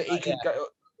it means that he could go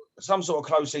some sort of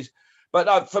close season. But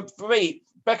no, for me,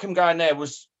 Beckham going there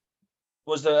was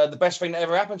the best thing that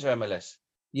ever happened to MLS.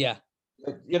 Yeah.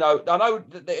 I know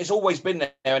that it's always been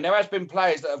there, and there has been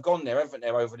players that have gone there, haven't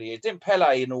there, over the years? Didn't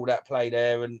Pele and all that play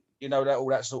there, and all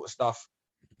that sort of stuff.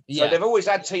 Yeah. So they've always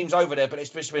had teams over there, but it's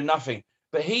just been nothing.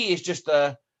 But he is just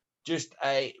a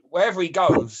wherever he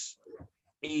goes,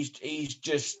 he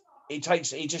just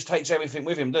takes everything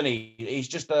with him, doesn't he? He's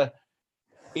just a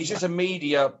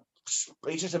media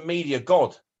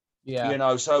god.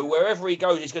 Yeah. So wherever he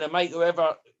goes, he's going to make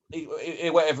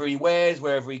whatever he wears,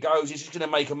 wherever he goes, he's just going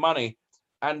to make money.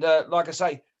 And like I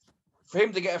say, for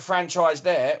him to get a franchise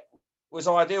there was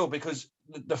ideal, because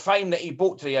the fame that he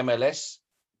brought to the MLS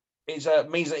means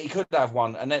that he could have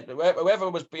one. And then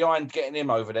whoever was behind getting him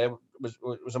over there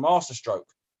was a masterstroke.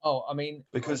 Oh, I mean,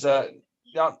 because I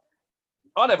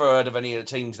never heard of any of the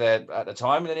teams there at the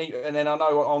time, and then I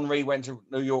know Henry went to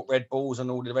New York Red Bulls and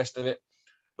all the rest of it,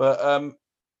 but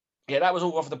that was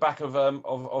all off the back of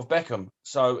Beckham.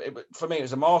 So for me, it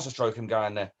was a masterstroke him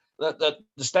going there. The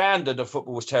standard of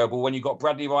football was terrible when you got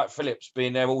Bradley Wright Phillips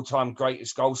being their all-time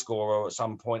greatest goal scorer at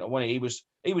some point. When he was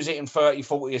hitting 30,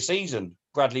 40 a season,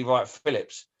 Bradley Wright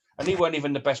Phillips, and he weren't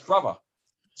even the best brother.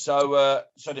 So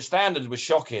the standard was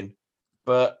shocking,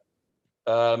 but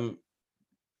I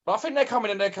think they're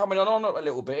coming on a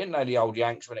little bit, isn't they, the old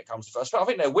Yanks, when it comes to first. I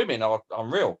think their women are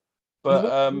unreal.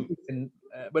 But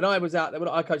when I was out there, when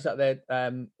I coached out there,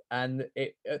 and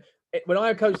when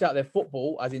I coached out there,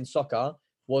 football, as in soccer,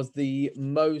 was the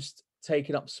most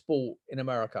taken up sport in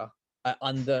America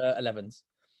under 11s.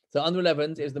 So under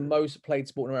 11s is the most played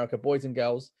sport in America, boys and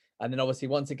girls. And then obviously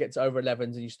once it gets over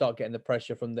 11s and you start getting the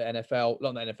pressure from the NFL,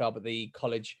 not the NFL, but the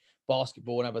college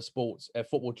basketball and other sports,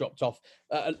 football dropped off.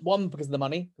 One, because of the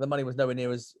money. The money was nowhere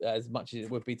near as much as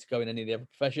it would be to go in any of the other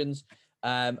professions.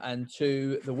 And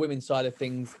two, the women's side of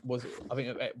things was, I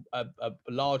think, a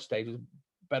large stage was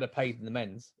better paid than the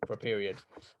men's for a period.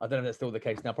 I don't know if that's still the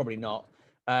case now, probably not.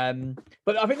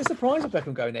 But I think the surprise of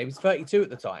Beckham going there, he was 32 at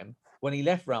the time when he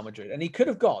left Real Madrid, and he could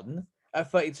have gone at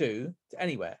 32 to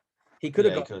anywhere. He could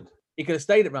have he could have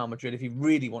stayed at Real Madrid if he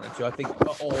really wanted to, I think,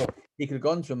 or He could have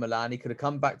gone to Milan. He could have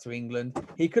come back to England.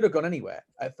 He could have gone anywhere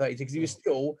at 32 because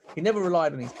he never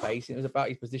relied on his pace. It was about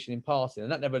his position in passing,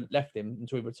 and that never left him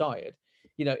until he retired.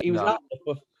 He was out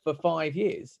there for 5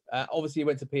 years. Obviously, he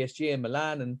went to PSG and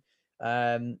Milan,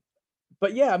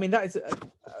 but yeah, I mean that is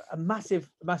a massive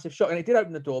shock, and it did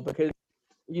open the door because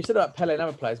you said about Pele and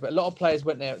other players, but a lot of players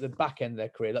went there at the back end of their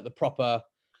career, like the proper.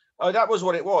 Oh, that was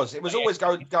what it was. It was always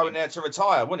going there to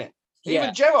retire, wasn't it?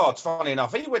 Even Gerrard, funny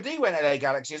enough, he went LA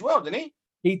Galaxy as well, didn't he?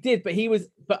 He did, but he was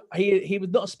not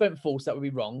a spent force. That would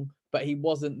be wrong. But he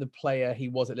wasn't the player he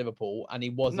was at Liverpool, and he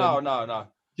wasn't. No. Do you know what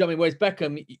I mean? Whereas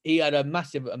Beckham, he had a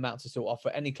massive amount to sort of offer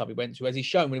any club he went to, as he's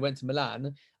shown when he went to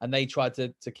Milan, and they tried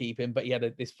to keep him, but he had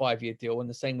this 5-year deal, and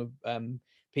the same with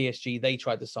PSG. They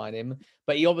tried to sign him,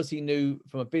 but he obviously knew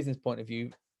from a business point of view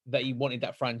that he wanted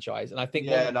that franchise, and I think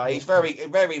he's very,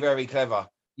 very, very clever.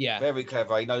 Yeah, very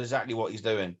clever. He knows exactly what he's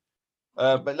doing.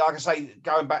 But like I say,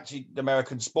 going back to the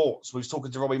American sports, we was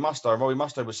talking to Robbie Mustoe, and Robbie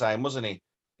Mustoe was saying, wasn't he?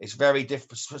 It's very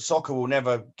difficult. Soccer will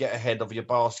never get ahead of your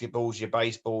basketballs, your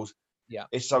baseballs. Yeah,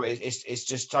 it's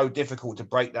just so difficult to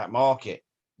break that market.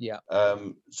 Yeah.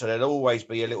 So there'll always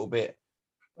be a little bit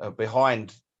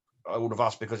behind all of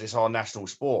us because it's our national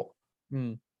sport.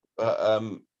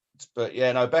 But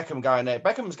yeah, no, Beckham going there.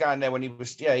 Beckham's going there when he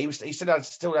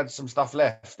still had some stuff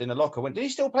left in the locker. Did he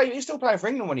still play? He was still playing for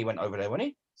England when he went over there, wasn't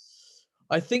he?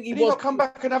 I think did he not come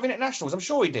back and have internationals? I'm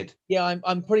sure he did. Yeah,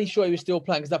 I'm pretty sure he was still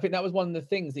playing because I think that was one of the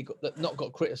things that not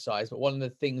got criticised, but one of the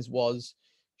things was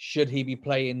should he be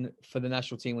playing for the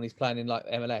national team when he's playing in like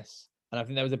MLS? And I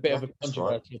think there was a bit of a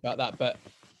controversy about that, but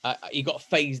he got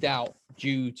phased out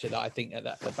due to that. I think at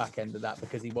the back end of that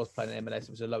because he was playing in MLS,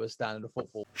 it was a lower standard of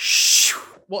football.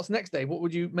 What's next, Dave? What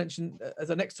would you mention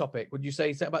as a next topic? Would you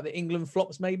say about the England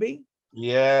flops, maybe?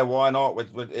 Yeah, why not?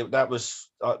 That was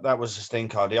a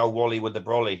stinker. The old Wally with the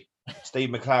brolly. Steve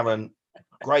McLaren,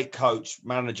 great coach,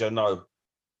 manager, no,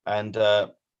 and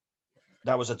that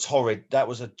was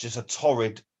just a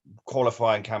torrid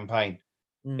qualifying campaign.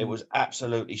 It was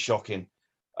absolutely shocking,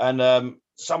 and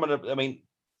some of the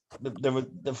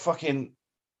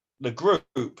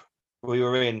group we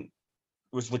were in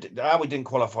was how we didn't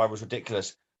qualify was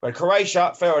ridiculous. But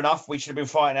Croatia, fair enough, we should have been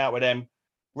fighting out with them.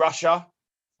 Russia,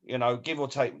 give or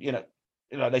take,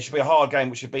 they should be a hard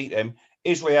game. We should beat them.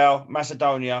 Israel,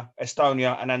 Macedonia,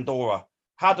 Estonia, and Andorra.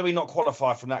 How do we not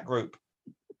qualify from that group?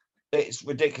 It's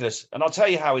ridiculous. And I'll tell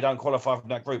you how we don't qualify from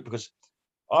that group because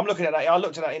I'm looking at that. I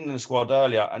looked at that England squad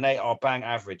earlier, and they are bang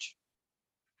average.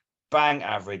 Bang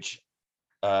average.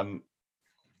 So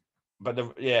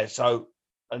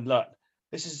look,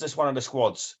 this is just one of the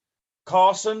squads.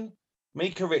 Carson,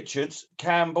 Mika Richards,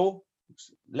 Campbell,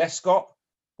 Lescott,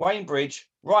 Wayne Bridge,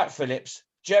 Wright Phillips,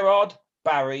 Gerrard,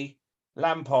 Barry,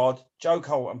 Lampard, Joe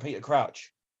Cole, and Peter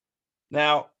Crouch.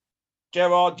 Now,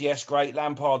 Gerrard, yes, great.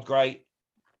 Lampard, great.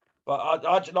 But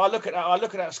I look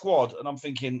at that squad and I'm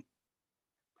thinking,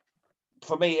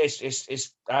 for me,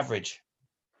 it's average.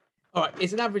 All right,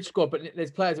 it's an average squad, but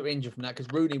there's players that were injured from that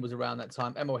because Rooney was around that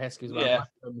time, Emil Heskey was around,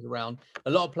 was around. A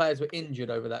lot of players were injured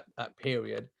over that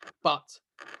period. But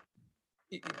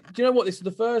do you know what? This is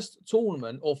the first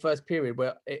tournament or first period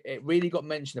where it really got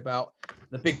mentioned about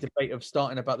the big debate of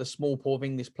starting about the small pool of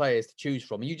English players to choose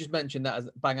from. And you just mentioned that as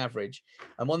bang average.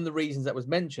 And one of the reasons that was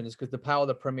mentioned is because the power of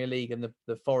the Premier League and the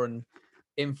foreign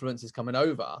influences coming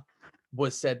over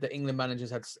was said that England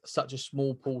managers had such a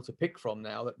small pool to pick from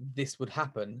now that this would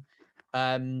happen.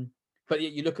 But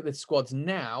yet you look at the squads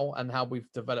now and how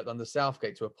we've developed under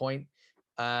Southgate to a point,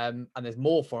 and there's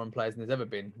more foreign players than there's ever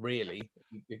been, really,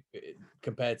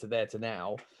 compared to there to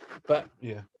now. But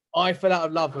yeah, I fell out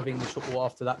of love with English football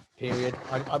after that period.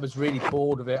 I was really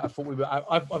bored of it. I thought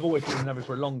I've always been average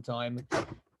for a long time.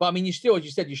 But I mean, as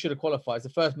you said, you should have qualified. It's the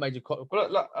first major.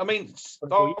 Look, I mean,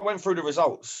 I went through the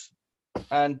results,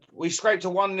 and we scraped a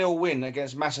 1-0 win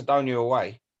against Macedonia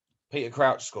away. Peter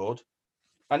Crouch scored.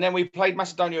 And then we played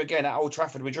Macedonia again at Old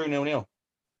Trafford. We drew 0-0.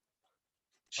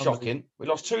 Shocking. We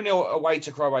lost 2-0 away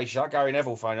to Croatia. Gary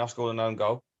Neville, funny enough, scored an own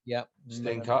goal. Yeah.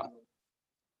 Stinker.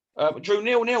 We drew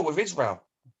 0-0 with Israel.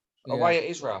 Away at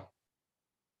Israel.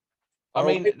 I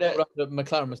mean,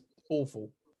 McLaren was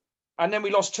awful. And then we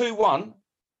lost 2-1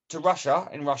 to Russia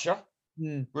in Russia.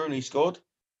 Rooney scored.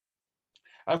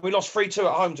 And we lost 3-2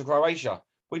 at home to Croatia.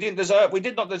 We did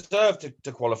not deserve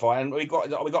to qualify, and we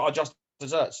got our just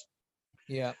desserts.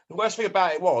 Yeah. The worst thing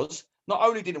about it was not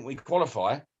only didn't we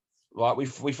qualify, right? We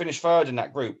finished third in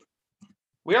that group.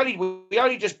 We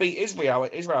only just beat Israel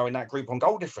in that group on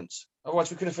goal difference.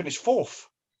 Otherwise, we could have finished fourth.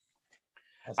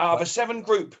 Out of a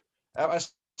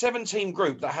 7-team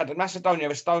group that had Macedonia,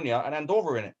 Estonia, and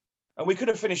Andorra in it, and we could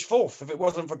have finished fourth if it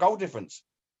wasn't for goal difference.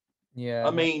 Yeah.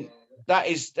 I mean, that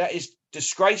is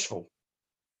disgraceful.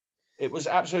 It was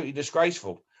absolutely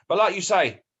disgraceful. But like you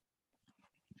say,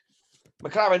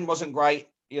 McLaren wasn't great,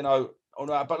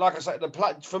 but like I said,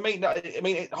 for me, I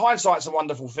mean, hindsight's a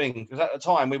wonderful thing, because at the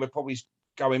time we were probably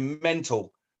going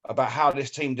mental about how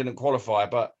this team didn't qualify.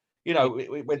 But,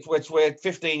 we're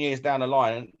 15 years down the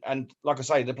line. And like I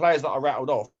say, the players that I rattled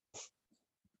off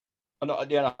are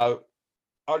not,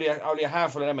 only a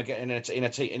handful of them are getting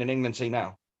in an England team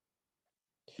now.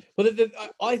 Well,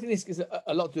 I think this is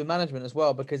a lot to do with management as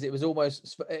well, because it was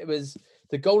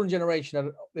the golden generation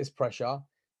of this pressure.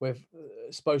 We're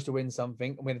supposed to win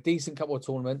something, and we had a decent couple of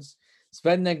tournaments.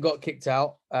 Sven then got kicked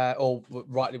out, or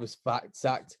rightly was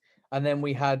sacked, and then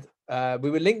we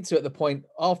were linked to, at the point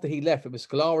after he left, it was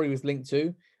Scolari was linked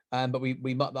to, but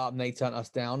we mucked that up and they turned us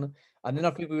down. And then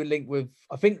I think we were linked with,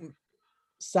 I think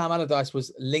Sam Allardyce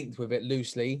was linked with it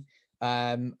loosely,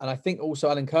 and I think also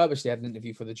Alan Kirbishley had an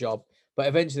interview for the job. But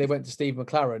eventually they went to Steve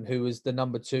McLaren, who was the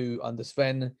number 2 under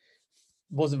Sven.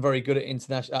 Wasn't very good at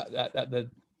international at the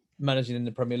managing in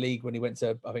the Premier League when he went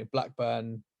to, I think,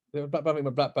 Blackburn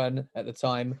at the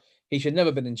time. He should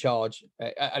never been in charge,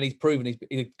 and he's proven he's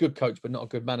a good coach but not a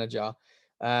good manager.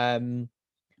 And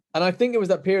I think it was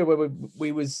that period where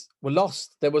we were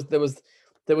lost. There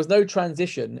was no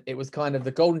transition. It was kind of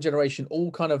the golden generation all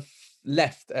kind of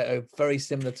left at a very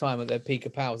similar time at their peak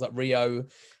of powers, like Rio,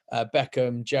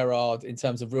 Beckham, Gerrard, in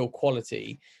terms of real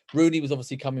quality. Rooney was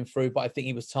obviously coming through, but I think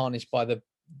he was tarnished by the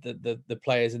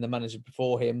players and the manager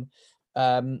before him.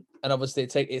 And obviously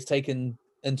it's taken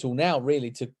until now really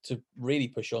to really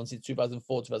push on since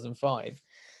 2004, 2005.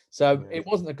 So it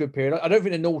wasn't a good period. I don't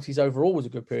think the noughties overall was a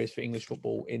good period for English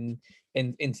football in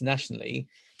internationally.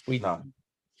 We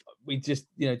just,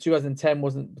 2010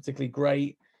 wasn't particularly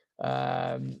great.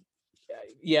 It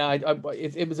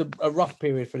was a rough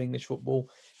period for English football.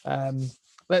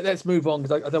 Let's move on,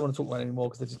 because I don't want to talk about it anymore,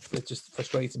 because it's just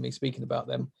frustrating me speaking about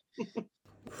them.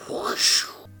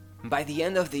 By the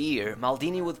end of the year,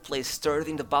 Maldini would place third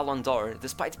in the Ballon d'Or,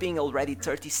 despite being already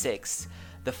 36.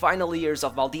 The final years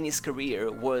of Maldini's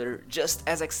career were just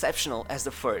as exceptional as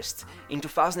the first. In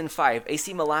 2005,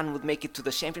 AC Milan would make it to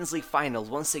the Champions League final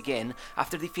once again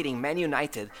after defeating Man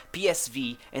United,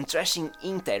 PSV and thrashing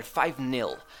Inter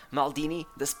 5-0. Maldini,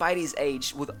 despite his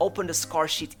age, would open the score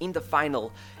sheet in the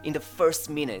final in the first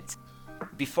minute.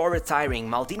 Before retiring,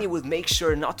 Maldini would make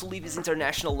sure not to leave his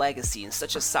international legacy in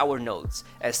such a sour note,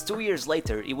 as 2 years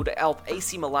later he would help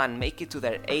AC Milan make it to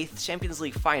their 8th Champions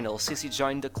League final since he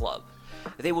joined the club.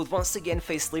 They would once again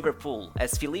face Liverpool,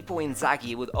 as Filippo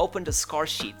Inzaghi would open the score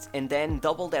sheet and then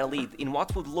double their lead in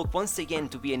what would look once again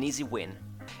to be an easy win.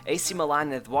 AC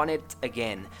Milan had won it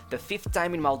again, the 5th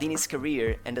time in Maldini's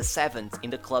career and the 7th in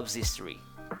the club's history.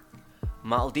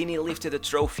 Maldini lifted the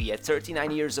trophy at 39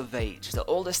 years of age, the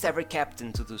oldest ever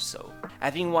captain to do so.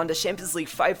 Having won the Champions League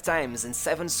 5 times and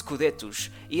 7 Scudettos,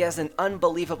 he has an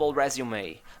unbelievable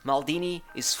resume. Maldini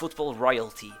is football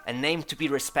royalty, a name to be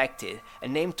respected, a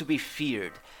name to be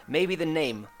feared, maybe the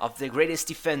name of the greatest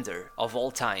defender of all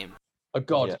time. A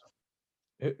god.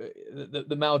 Yeah.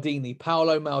 The Maldini,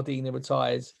 Paolo Maldini,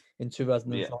 retires in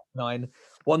 2009.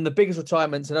 One of the biggest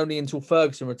retirements, and only until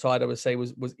Ferguson retired, I would say,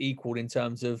 was equaled in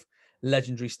terms of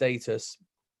legendary status.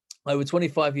 Over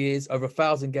 25 years, over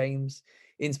 1,000 games,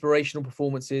 inspirational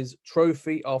performances,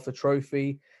 trophy after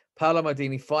trophy, Paolo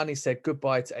Maldini finally said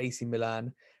goodbye to AC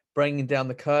Milan, bringing down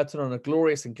the curtain on a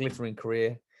glorious and glittering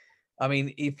career. I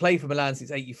mean, he played for Milan since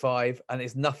 85, and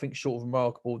it's nothing short of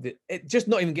remarkable. Just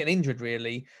not even getting injured,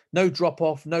 really. No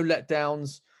drop-off, no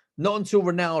letdowns. Not until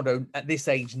Ronaldo, at this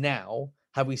age now,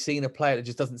 have we seen a player that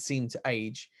just doesn't seem to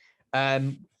age.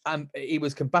 He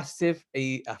was combative,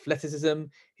 athleticism,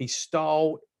 his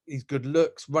style, his good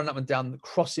looks, running up and down,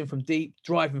 crossing from deep,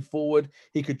 driving forward.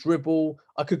 He could dribble.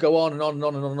 I could go on and on and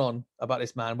on and on and on about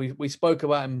this man. We spoke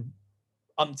about him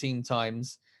umpteen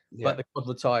times, but the God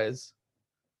retires.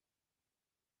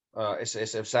 It's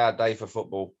a sad day for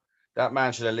football. That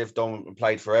man should have lived on and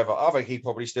played forever. I think he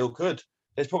probably still could.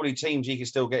 There's probably teams he can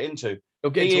still get into.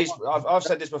 I've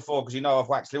said this before, because I've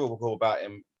waxed Liverpool about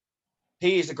him.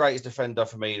 He is the greatest defender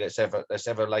for me that's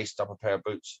ever laced up a pair of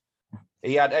boots.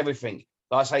 He had everything.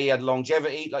 Like I say, he had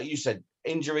longevity, like you said,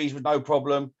 injuries with no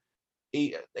problem.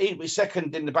 He was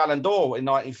second in the Ballon d'Or in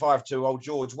 95 to old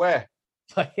George Weah.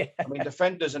 I mean,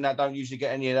 defenders and that don't usually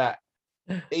get any of that.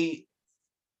 He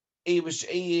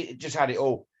just had it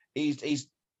all. He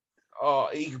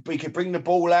could bring the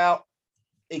ball out.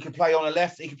 He could play on the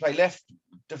left. He could play left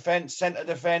defense, centre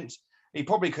defense. He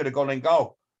probably could have gone in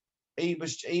goal. He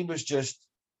was just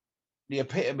the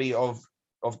epitome of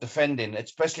defending,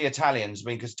 especially Italians. I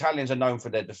mean, because Italians are known for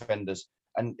their defenders.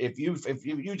 And if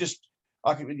you just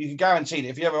You can guarantee that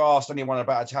if you ever asked anyone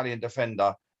about Italian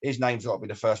defender, his name's got to be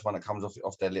the first one that comes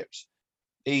off their lips.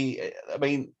 It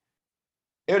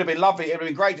would have been lovely. It would have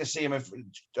been great to see him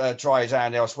try his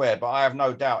hand elsewhere, but I have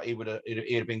no doubt he'd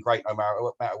have been great no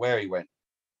matter where he went.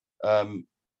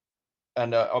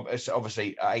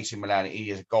 Obviously at AC Milan,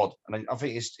 he is a god, and I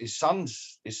think his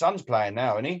son's playing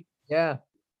now, isn't he? Yeah.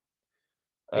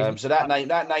 So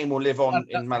that name will live on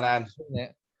in Milan.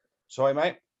 Sorry,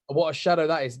 mate. What a shadow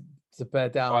that is to bear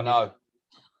down. I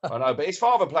know, but his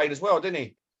father played as well, didn't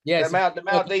he? Yeah. The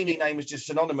Maldini name is just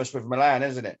synonymous with Milan,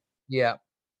 isn't it? Yeah.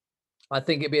 I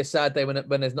think it'd be a sad day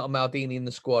when there's not a Maldini in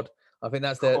the squad. I think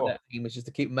that's their aim, is just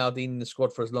to keep Maldini in the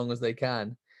squad for as long as they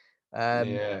can. Do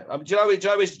you know who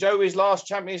Joey's last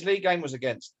Champions League game was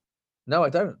against? No, I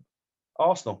don't.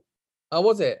 Arsenal. Oh,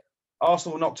 was it?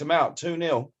 Arsenal knocked him out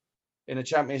 2-0 in a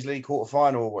Champions League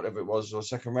quarter-final or whatever it was, or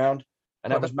second round.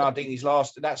 And that was Maldini's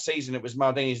last, that season, it was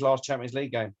Maldini's last Champions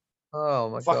League game. Oh,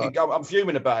 my God. I'm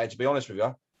fuming about it, to be honest with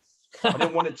you. I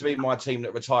didn't want it to be my team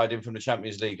that retired him from the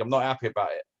Champions League. I'm not happy about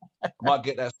it. I might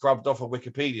get that scrubbed off of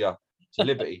Wikipedia to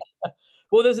Liberty.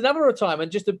 Well, there's another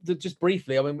retirement, just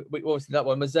briefly. I mean, obviously that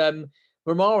one was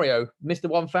Romario, Mr.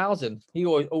 1000. He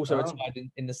also retired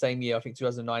in the same year. I think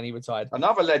 2009 he retired.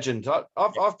 Another legend.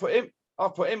 I've put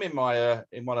him in my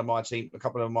in one of my team, a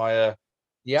couple of my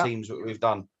teams that we've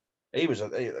done. He was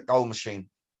a goal machine,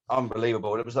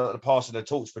 unbelievable. It was the passing the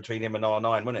torch between him and R9,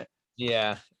 wasn't it?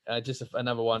 Yeah, just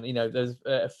another one. You know, there's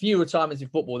a few retirements in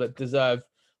football that deserve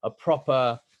a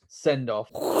proper send off.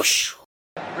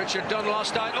 Richard Dunn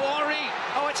lost out. Oh, Henry!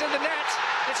 Oh, it's in the net.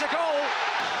 It's a goal.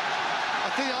 I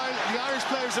think the Irish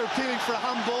players are appealing for a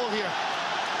handball here.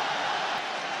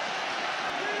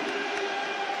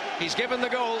 He's given the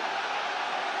goal.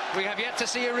 We have yet to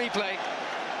see a replay.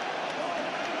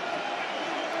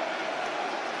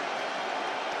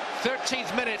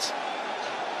 13th minute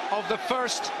of the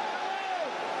first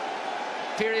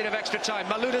period of extra time.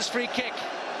 Maluta's free kick.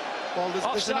 Well,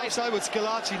 there's an offside with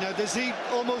Scalacci now. Does he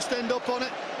almost end up on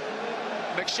it?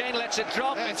 McShane lets it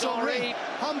drop. It's Henry.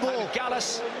 Handball.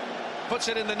 Gallus puts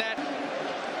it in the net.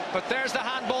 But there's the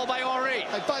handball by Henry.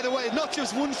 And by the way, not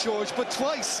just once, George, but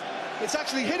twice. It's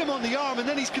actually hit him on the arm, and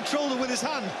then he's controlled it with his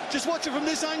hand. Just watch it from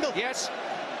this angle. Yes.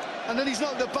 And then he's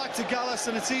knocked it back to Gallus,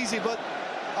 and it's easy, but...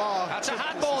 That's a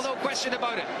handball, no question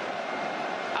about it.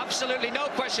 Absolutely no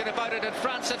question about it, and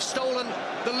France have stolen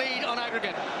the lead on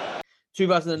aggregate.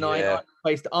 2009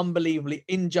 faced unbelievably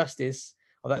injustice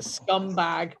of that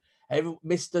scumbag,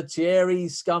 Mr. Thierry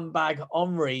scumbag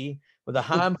Henry, with a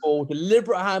handball,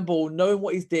 deliberate handball, knowing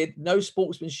what he did, no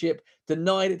sportsmanship,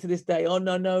 denied it to this day. Oh,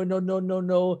 no.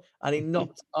 And he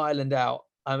knocked Ireland out.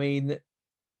 I mean,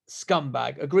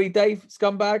 scumbag. Agreed, Dave?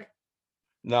 Scumbag?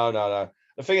 No.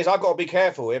 The thing is, I've got to be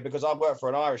careful here because I work for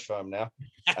an Irish firm now.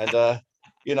 And, I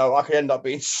could end up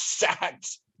being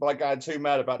sacked by going too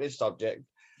mad about this subject.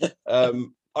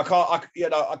 Ryan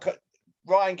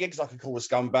Giggs I could call a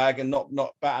scumbag and not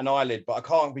bat an eyelid, but I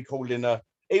can't be called even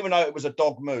though it was a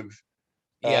dog move.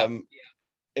 It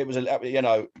was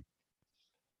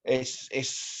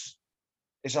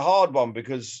it's a hard one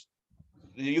because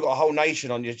you got a whole nation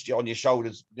on your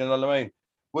shoulders. You know what I mean?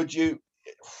 Would you?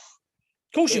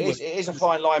 Of course you would. It is a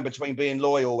fine line between being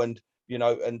loyal and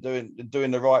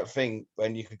doing the right thing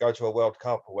when you could go to a World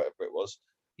Cup or whatever it was.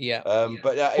 Yeah.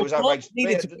 But it was outrageous.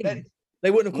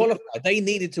 They wouldn't have qualified. They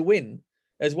needed to win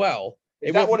as well.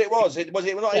 Is that what it was? Was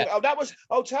it not? Yeah. Oh, that was.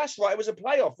 Oh, that's right. It was a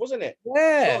playoff, wasn't it?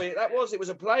 Yeah. Sorry, that was. It was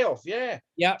a playoff. Yeah.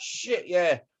 Yeah. Shit.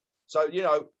 Yeah. So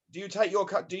do you take your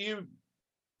cut? Do you?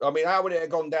 I mean, how would it have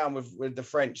gone down with the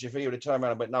French if he would have turned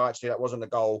around and went, no, actually, that wasn't a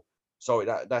goal. Sorry,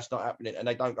 that's not happening, and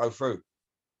they don't go through.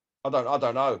 I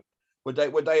don't know. Would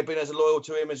they have been as loyal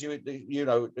to him as you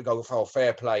go for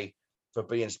fair play for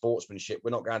being sportsmanship? We're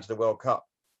not going to the World Cup.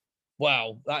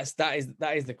 Wow, that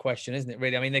is the question, isn't it?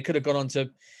 Really, I mean, they could have gone on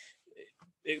to.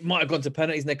 It might have gone to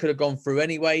penalties, and they could have gone through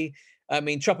anyway. I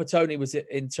mean, Trapattoni was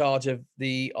in charge of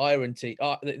the Irish team,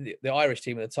 the Irish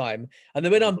team at the time, and they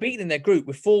went unbeaten in their group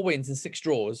with 4 wins and 6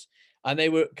 draws, and they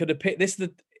could have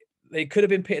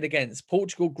been pitted against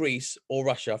Portugal, Greece, or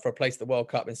Russia for a place at the World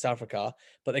Cup in South Africa,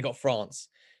 but they got France.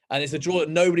 And it's a draw that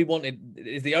nobody wanted.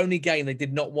 It's the only game they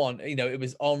did not want. It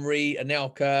was Henry,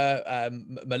 Anelka,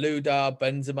 Malouda,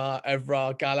 Benzema,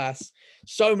 Evra, Gallas.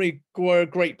 So many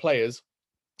great players.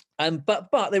 But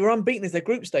they were unbeaten as their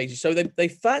group stages. So they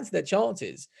fancied their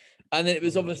chances. And then it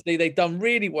was obviously they'd done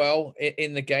really well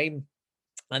in the game.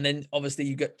 And then obviously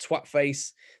you get twat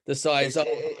face decides.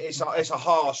 It's a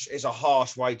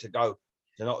harsh way to go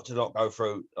to not go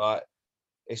through.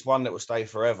 It's one that will stay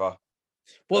forever.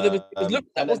 Well, there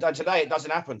was and today it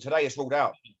doesn't happen. Today it's ruled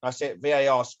out. That's it.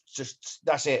 VAR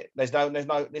that's it. There's no.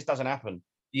 This doesn't happen.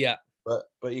 Yeah.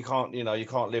 But you can't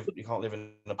live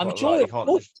in a. I'm sure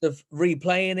of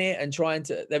replaying it and trying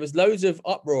to. There was loads of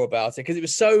uproar about it because it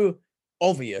was so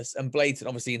obvious and blatant,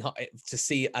 obviously, to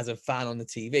see as a fan on the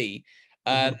TV.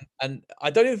 And I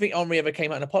don't even think Henry ever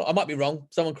came out and apologized. I might be wrong.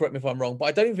 Someone correct me if I'm wrong, but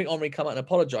I don't even think Henry came out and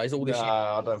apologized all this year.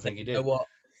 I don't think he did. You know what?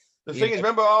 The thing is,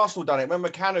 remember Arsenal done it. Remember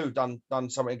Kanu done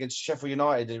something against Sheffield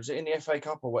United. Was it in the FA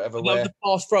Cup or whatever? Where the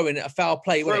pass throw-in at a foul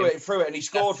play. Threw it, and he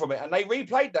scored from it. And they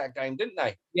replayed that game, didn't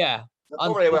they? Yeah.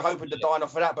 Probably they were hoping to dine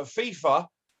off of that, but FIFA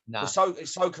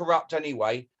is so corrupt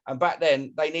anyway. And back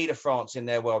then, they need a France in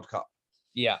their World Cup.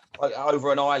 Yeah.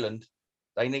 Over an island,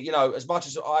 they need, as much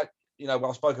as I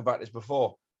spoke about this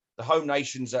before. The home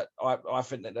nations that I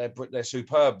think that they're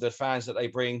superb. The fans that they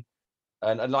bring,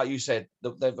 and like you said,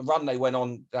 the run they went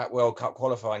on that World Cup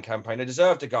qualifying campaign, they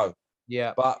deserve to go.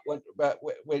 Yeah. But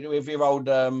with your old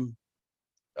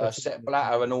Sepp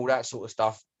Blatter and all that sort of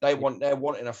stuff, they're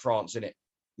wanting a France in it.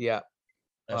 Yeah.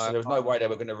 So there was no way they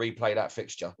were going to replay that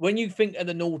fixture. When you think of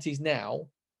the noughties now,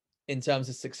 in terms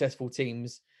of successful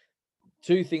teams,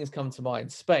 two things come to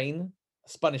mind: Spain,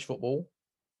 Spanish football,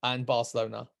 and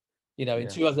Barcelona. In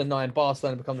 2009,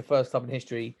 Barcelona became the first club in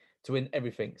history to win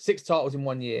everything. 6 titles in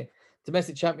 1 year.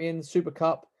 Domestic champions, Super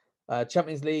Cup,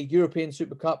 Champions League, European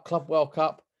Super Cup, Club World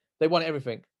Cup. They won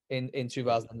everything in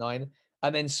 2009.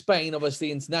 And then Spain,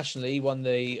 obviously, internationally, won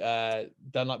the,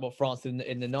 done like what France did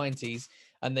in the 90s.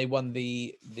 And they won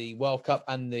the World Cup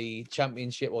and the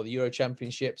Championship or the Euro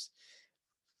Championships.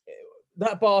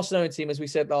 That Barcelona team, as we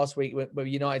said last week, with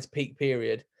United's peak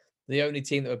period, the only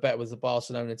team that were better was the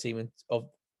Barcelona team of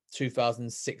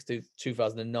 2006 to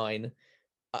 2009.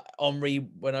 Henry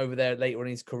went over there later in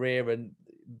his career, and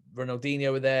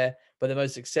Ronaldinho were there. But the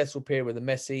most successful period were the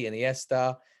Messi,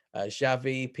 Iniesta,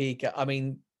 Xavi, Piqué. I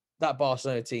mean, that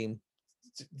Barcelona team,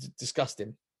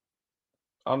 disgusting.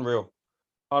 Unreal.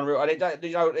 And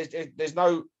there's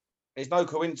no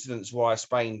coincidence why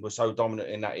Spain was so dominant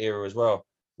in that era as well,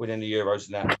 winning the Euros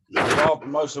and that.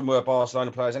 Most of them were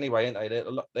Barcelona players anyway,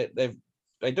 aren't they?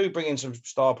 They do bring in some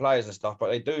star players and stuff, but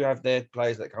they do have their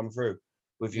players that come through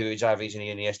with you, Xavis and the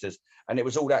Iniestas. And it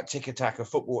was all that tick-attack of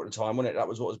football at the time, wasn't it? That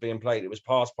was what was being played. It was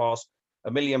pass,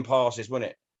 a million passes,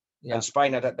 wasn't it? Yeah. And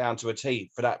Spain had that down to a T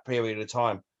for that period of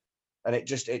time. And it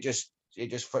just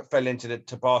fell into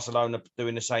to Barcelona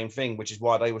doing the same thing, which is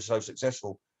why they were so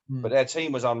successful. But their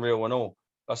team was unreal and all.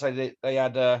 I say they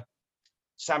had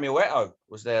Samuel Eto'o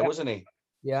was there, wasn't he?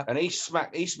 Yeah. And he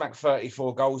smacked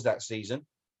 34 goals that season.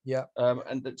 Yeah.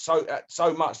 And so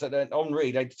much that then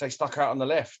Henry they stuck out on the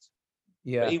left.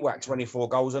 Yeah. But he whacked 24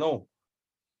 goals and all.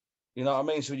 You know what I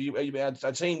mean? So you had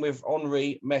a team with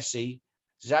Henry, Messi,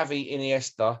 Xavi,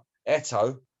 Iniesta,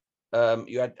 Eto'o.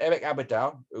 You had Eric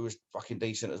Abidal, who was fucking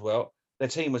decent as well. Their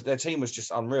team was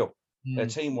just unreal. Their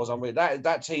team was unreal.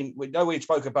 That team. We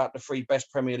spoke about the 3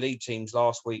 best Premier League teams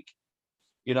last week.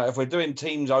 If we're doing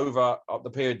teams over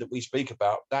the period that we speak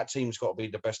about, that team's got to be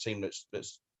the best team that's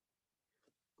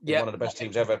one of the best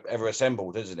teams ever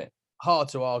assembled, isn't it? Hard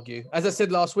to argue. As I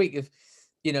said last week, if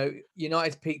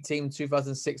United's peak team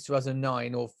 2006,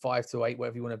 2009, or 5 to 8,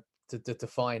 whatever you want to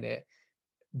define it,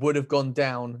 would have gone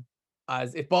down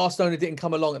as if Barcelona didn't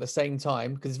come along at the same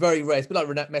time, because it's very rare. It's a bit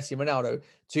like Messi and Ronaldo,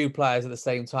 2 players at the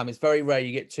same time. It's very rare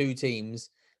you get 2 teams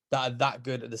that are that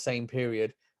good at the same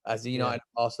period as the United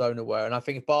and Barcelona were. And I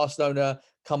think if Barcelona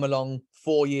come along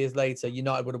 4 years later,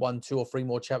 United would have won 2 or 3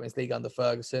 more Champions League under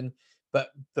Ferguson. But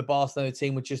the Barcelona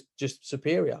team were just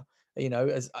superior.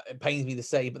 As it pains me to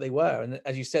say, but they were. And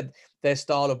as you said, their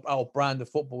style of our brand of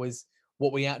football is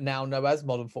what we now know as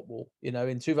modern football.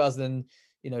 In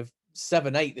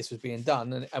 2007, 8, this was being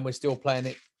done, and we're still playing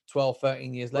it 12,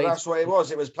 13 years later. That's what it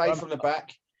was. It was played from the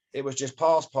back. It was just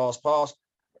pass.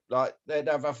 Like they'd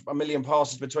have a million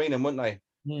passes between them, wouldn't they?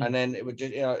 And then it would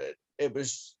just, it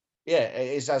was, it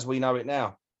is as we know it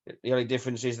now. The only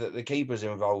difference is that the keeper's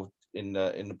involved in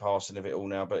the passing of it all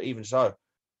now. But even so,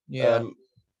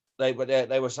 they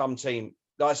were some team.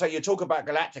 Like I say, you talk about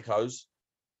Galacticos,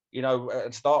 at the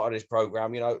start of this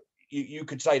program, you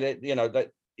could say that,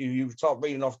 that you start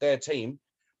reading off their team,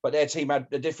 but their team had,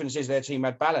 the difference is their team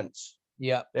had balance.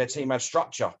 Yeah. Their team had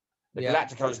structure. The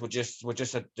Galacticos were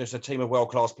just a team of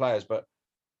world-class players, but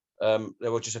they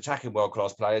were just attacking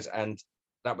world-class players, and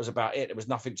that was about it. There was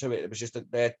nothing to it. It was just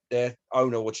that their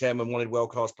owner or chairman wanted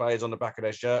world-class players on the back of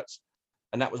their shirts,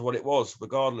 and that was what it was,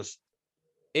 regardless.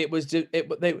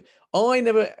 I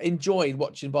never enjoyed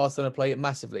watching Barcelona play it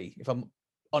massively, if I'm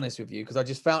honest with you, because I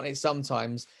just found it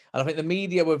sometimes, and I think the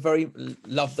media were very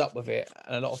loved up with it,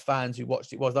 and a lot of fans who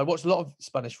watched it was. I watched a lot of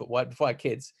Spanish football before I had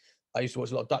kids. I used to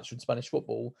watch a lot of Dutch and Spanish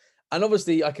football, and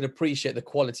obviously I could appreciate the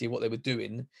quality of what they were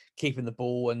doing, keeping the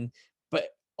ball, but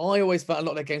I always found a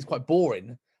lot of their games quite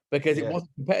boring because it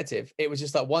wasn't competitive. It was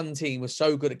just like one team was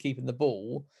so good at keeping the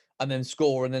ball and then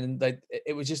score, and then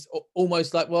it was just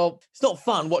almost like, well, it's not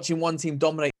fun watching one team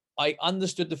dominate. I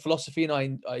understood the philosophy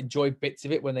and I enjoyed bits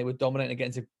of it when they were dominating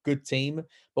against a good team,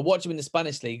 but watching in the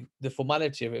Spanish league, the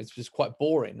formality of it was just quite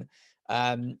boring.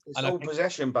 It's all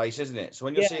possession based, isn't it? So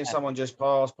when you're seeing someone just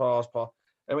pass, I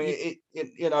mean,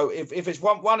 if it's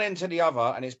one end to the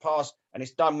other and it's passed and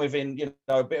it's done within,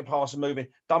 a bit of pass and moving,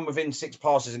 done within 6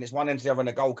 passes and it's one end to the other and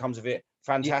a goal comes of it,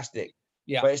 fantastic.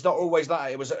 Yeah. But it's not always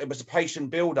that. It was a patient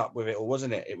build up with it all,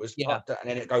 wasn't it? It was and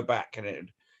then it go back and it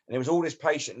was all this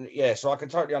patient. Yeah. So I can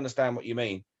totally understand what you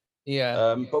mean.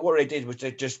 Yeah. But what they did was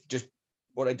they had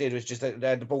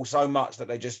the ball so much that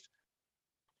they just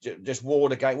wore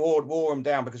the game, wore them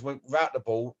down, because without the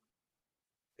ball,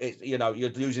 you're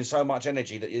losing so much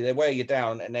energy that they wear you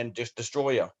down and then just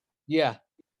destroy you. Yeah.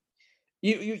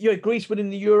 You had Greece winning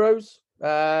the Euros.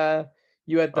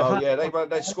 You had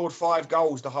they scored 5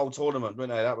 goals the whole tournament,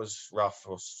 didn't they? That was rough.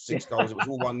 Or 6 goals. It was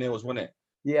all 1-0, wasn't it?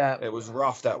 Yeah. It was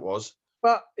rough, that was.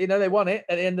 But they won it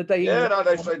at the end of the day. Yeah, no,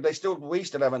 we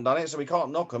still haven't done it, so we can't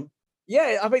knock them.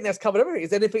 Yeah, I think that's covered everything. Is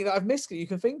there anything that I've missed that you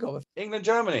can think of? England,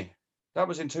 Germany. That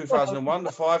was in 2001, the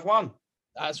 5-1.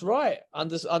 That's right.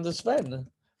 Under Sven.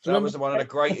 That was one of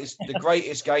the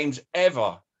greatest games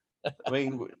ever. I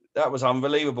mean, that was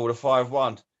unbelievable, the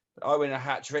 5-1. I win a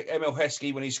hat-trick. Emil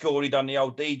Heskey, when he scored, he done the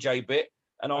old DJ bit.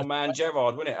 And our man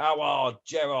Gerrard, wasn't it? Howard,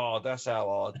 Gerrard, that's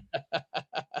Howard.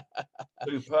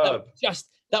 Superb.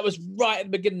 That was right at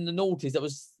the beginning of the noughties. That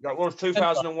was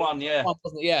 2001, yeah.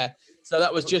 Wasn't it? Yeah. So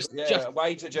that was just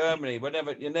away to Germany.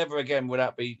 You never again would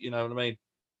that be, you know what I mean?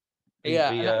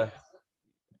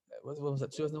 What was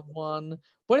that, 2001?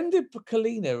 When did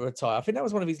Kalina retire? I think that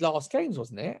was one of his last games,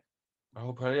 wasn't it?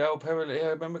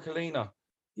 Remember Kalina?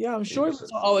 Yeah, I'm sure. It's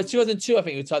 2002. I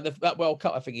think he retired. That World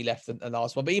Cup, I think he left the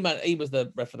last one. But he was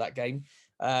the ref for that game.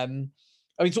 I mean,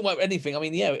 talking about anything. I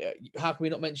mean, how can we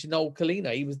not mention old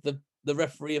Kalina? He was the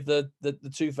referee of the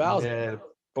 2000. Yeah,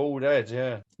 bald head.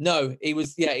 Yeah. No, he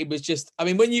was. Yeah, it was just. I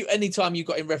mean, anytime you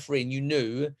got in refereeing, you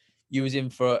knew you was in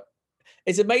for.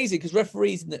 It's amazing because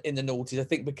referees in the noughties, I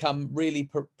think, become really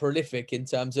prolific in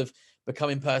terms of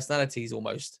becoming personalities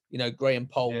almost. Graham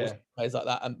Poll, players like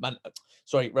that, and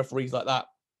referees like that,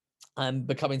 and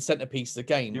becoming centerpieces of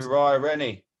games. Uriah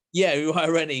Rennie. Yeah,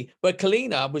 Uriah Rennie. But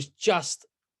Kalina was just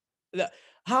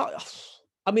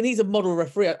he's a model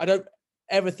referee. I don't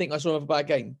ever think I saw him have a bad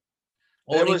game.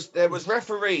 There was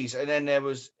referees, and then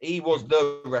he was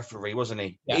the referee, wasn't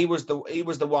he? Yeah. He was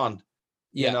the one.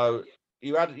 Yeah.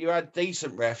 You had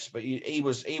decent refs, but he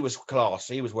was class.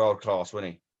 He was world class,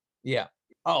 wasn't he? Yeah.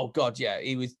 Oh God, yeah.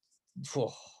 He was.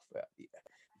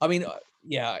 I mean,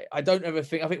 I don't ever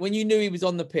think. I think when you knew he was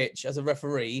on the pitch as a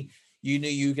referee, you knew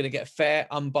you were going to get fair,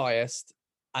 unbiased,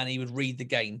 and he would read the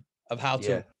game of how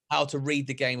to read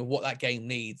the game of what that game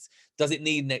needs. Does it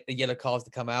need the yellow cards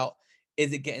to come out?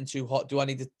 Is it getting too hot? Do I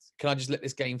need to? Can I just let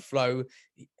this game flow?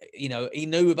 He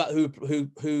knew about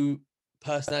who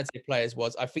personality of players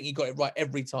was. I think he got it right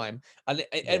every time. And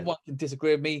everyone can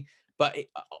disagree with me, but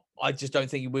I just don't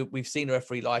think we've seen a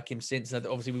referee like him since. And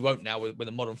obviously we won't now with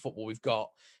the modern football we've got.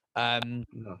 No.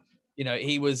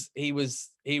 He was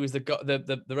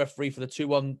the referee for the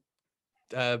 2-1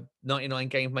 99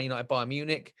 game of Man United Bayern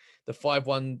Munich, the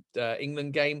 5-1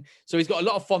 England game. So he's got a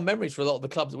lot of fond memories for a lot of the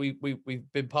clubs that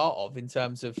we've been part of in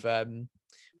terms of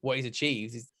what he's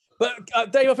achieved.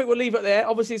 But Dave, I think we'll leave it there.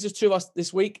 Obviously, it's just 2 of us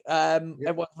this week.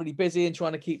 Everyone's really busy and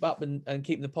trying to keep up and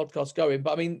keeping the podcast going.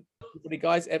 But I mean, everybody,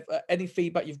 guys, any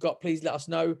feedback you've got, please let us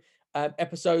know.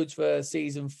 Episodes for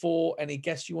season 4, any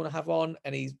guests you want to have on,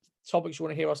 any topics you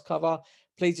want to hear us cover,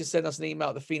 please just send us an email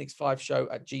at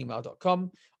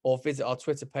thephoenix5show@gmail.com or visit our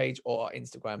Twitter page or our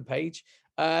Instagram page.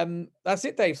 That's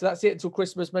it, Dave. So that's it until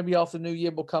Christmas. Maybe after New Year,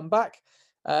 we'll come back.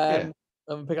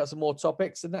 And pick up some more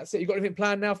topics, and that's it. You got anything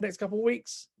planned now for the next couple of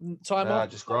weeks? Time off?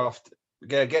 Just graft.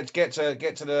 Yeah, get to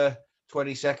the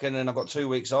 22nd, and I've got 2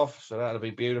 weeks off, so that'll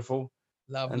be beautiful.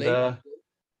 Lovely.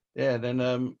 And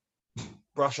then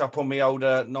brush up on me old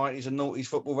 90s and noughties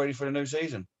football, ready for the new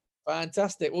season.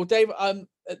 Fantastic. Well, Dave,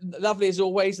 lovely as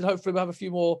always, and hopefully we'll have a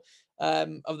few more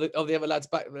of the other lads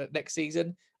back next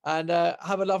season. And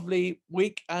have a lovely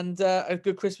week and a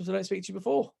good Christmas. I don't speak to you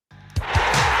before.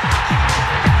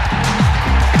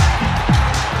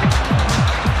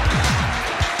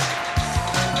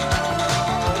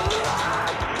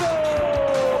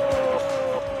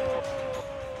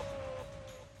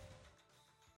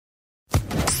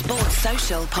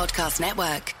 Social Podcast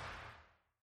Network.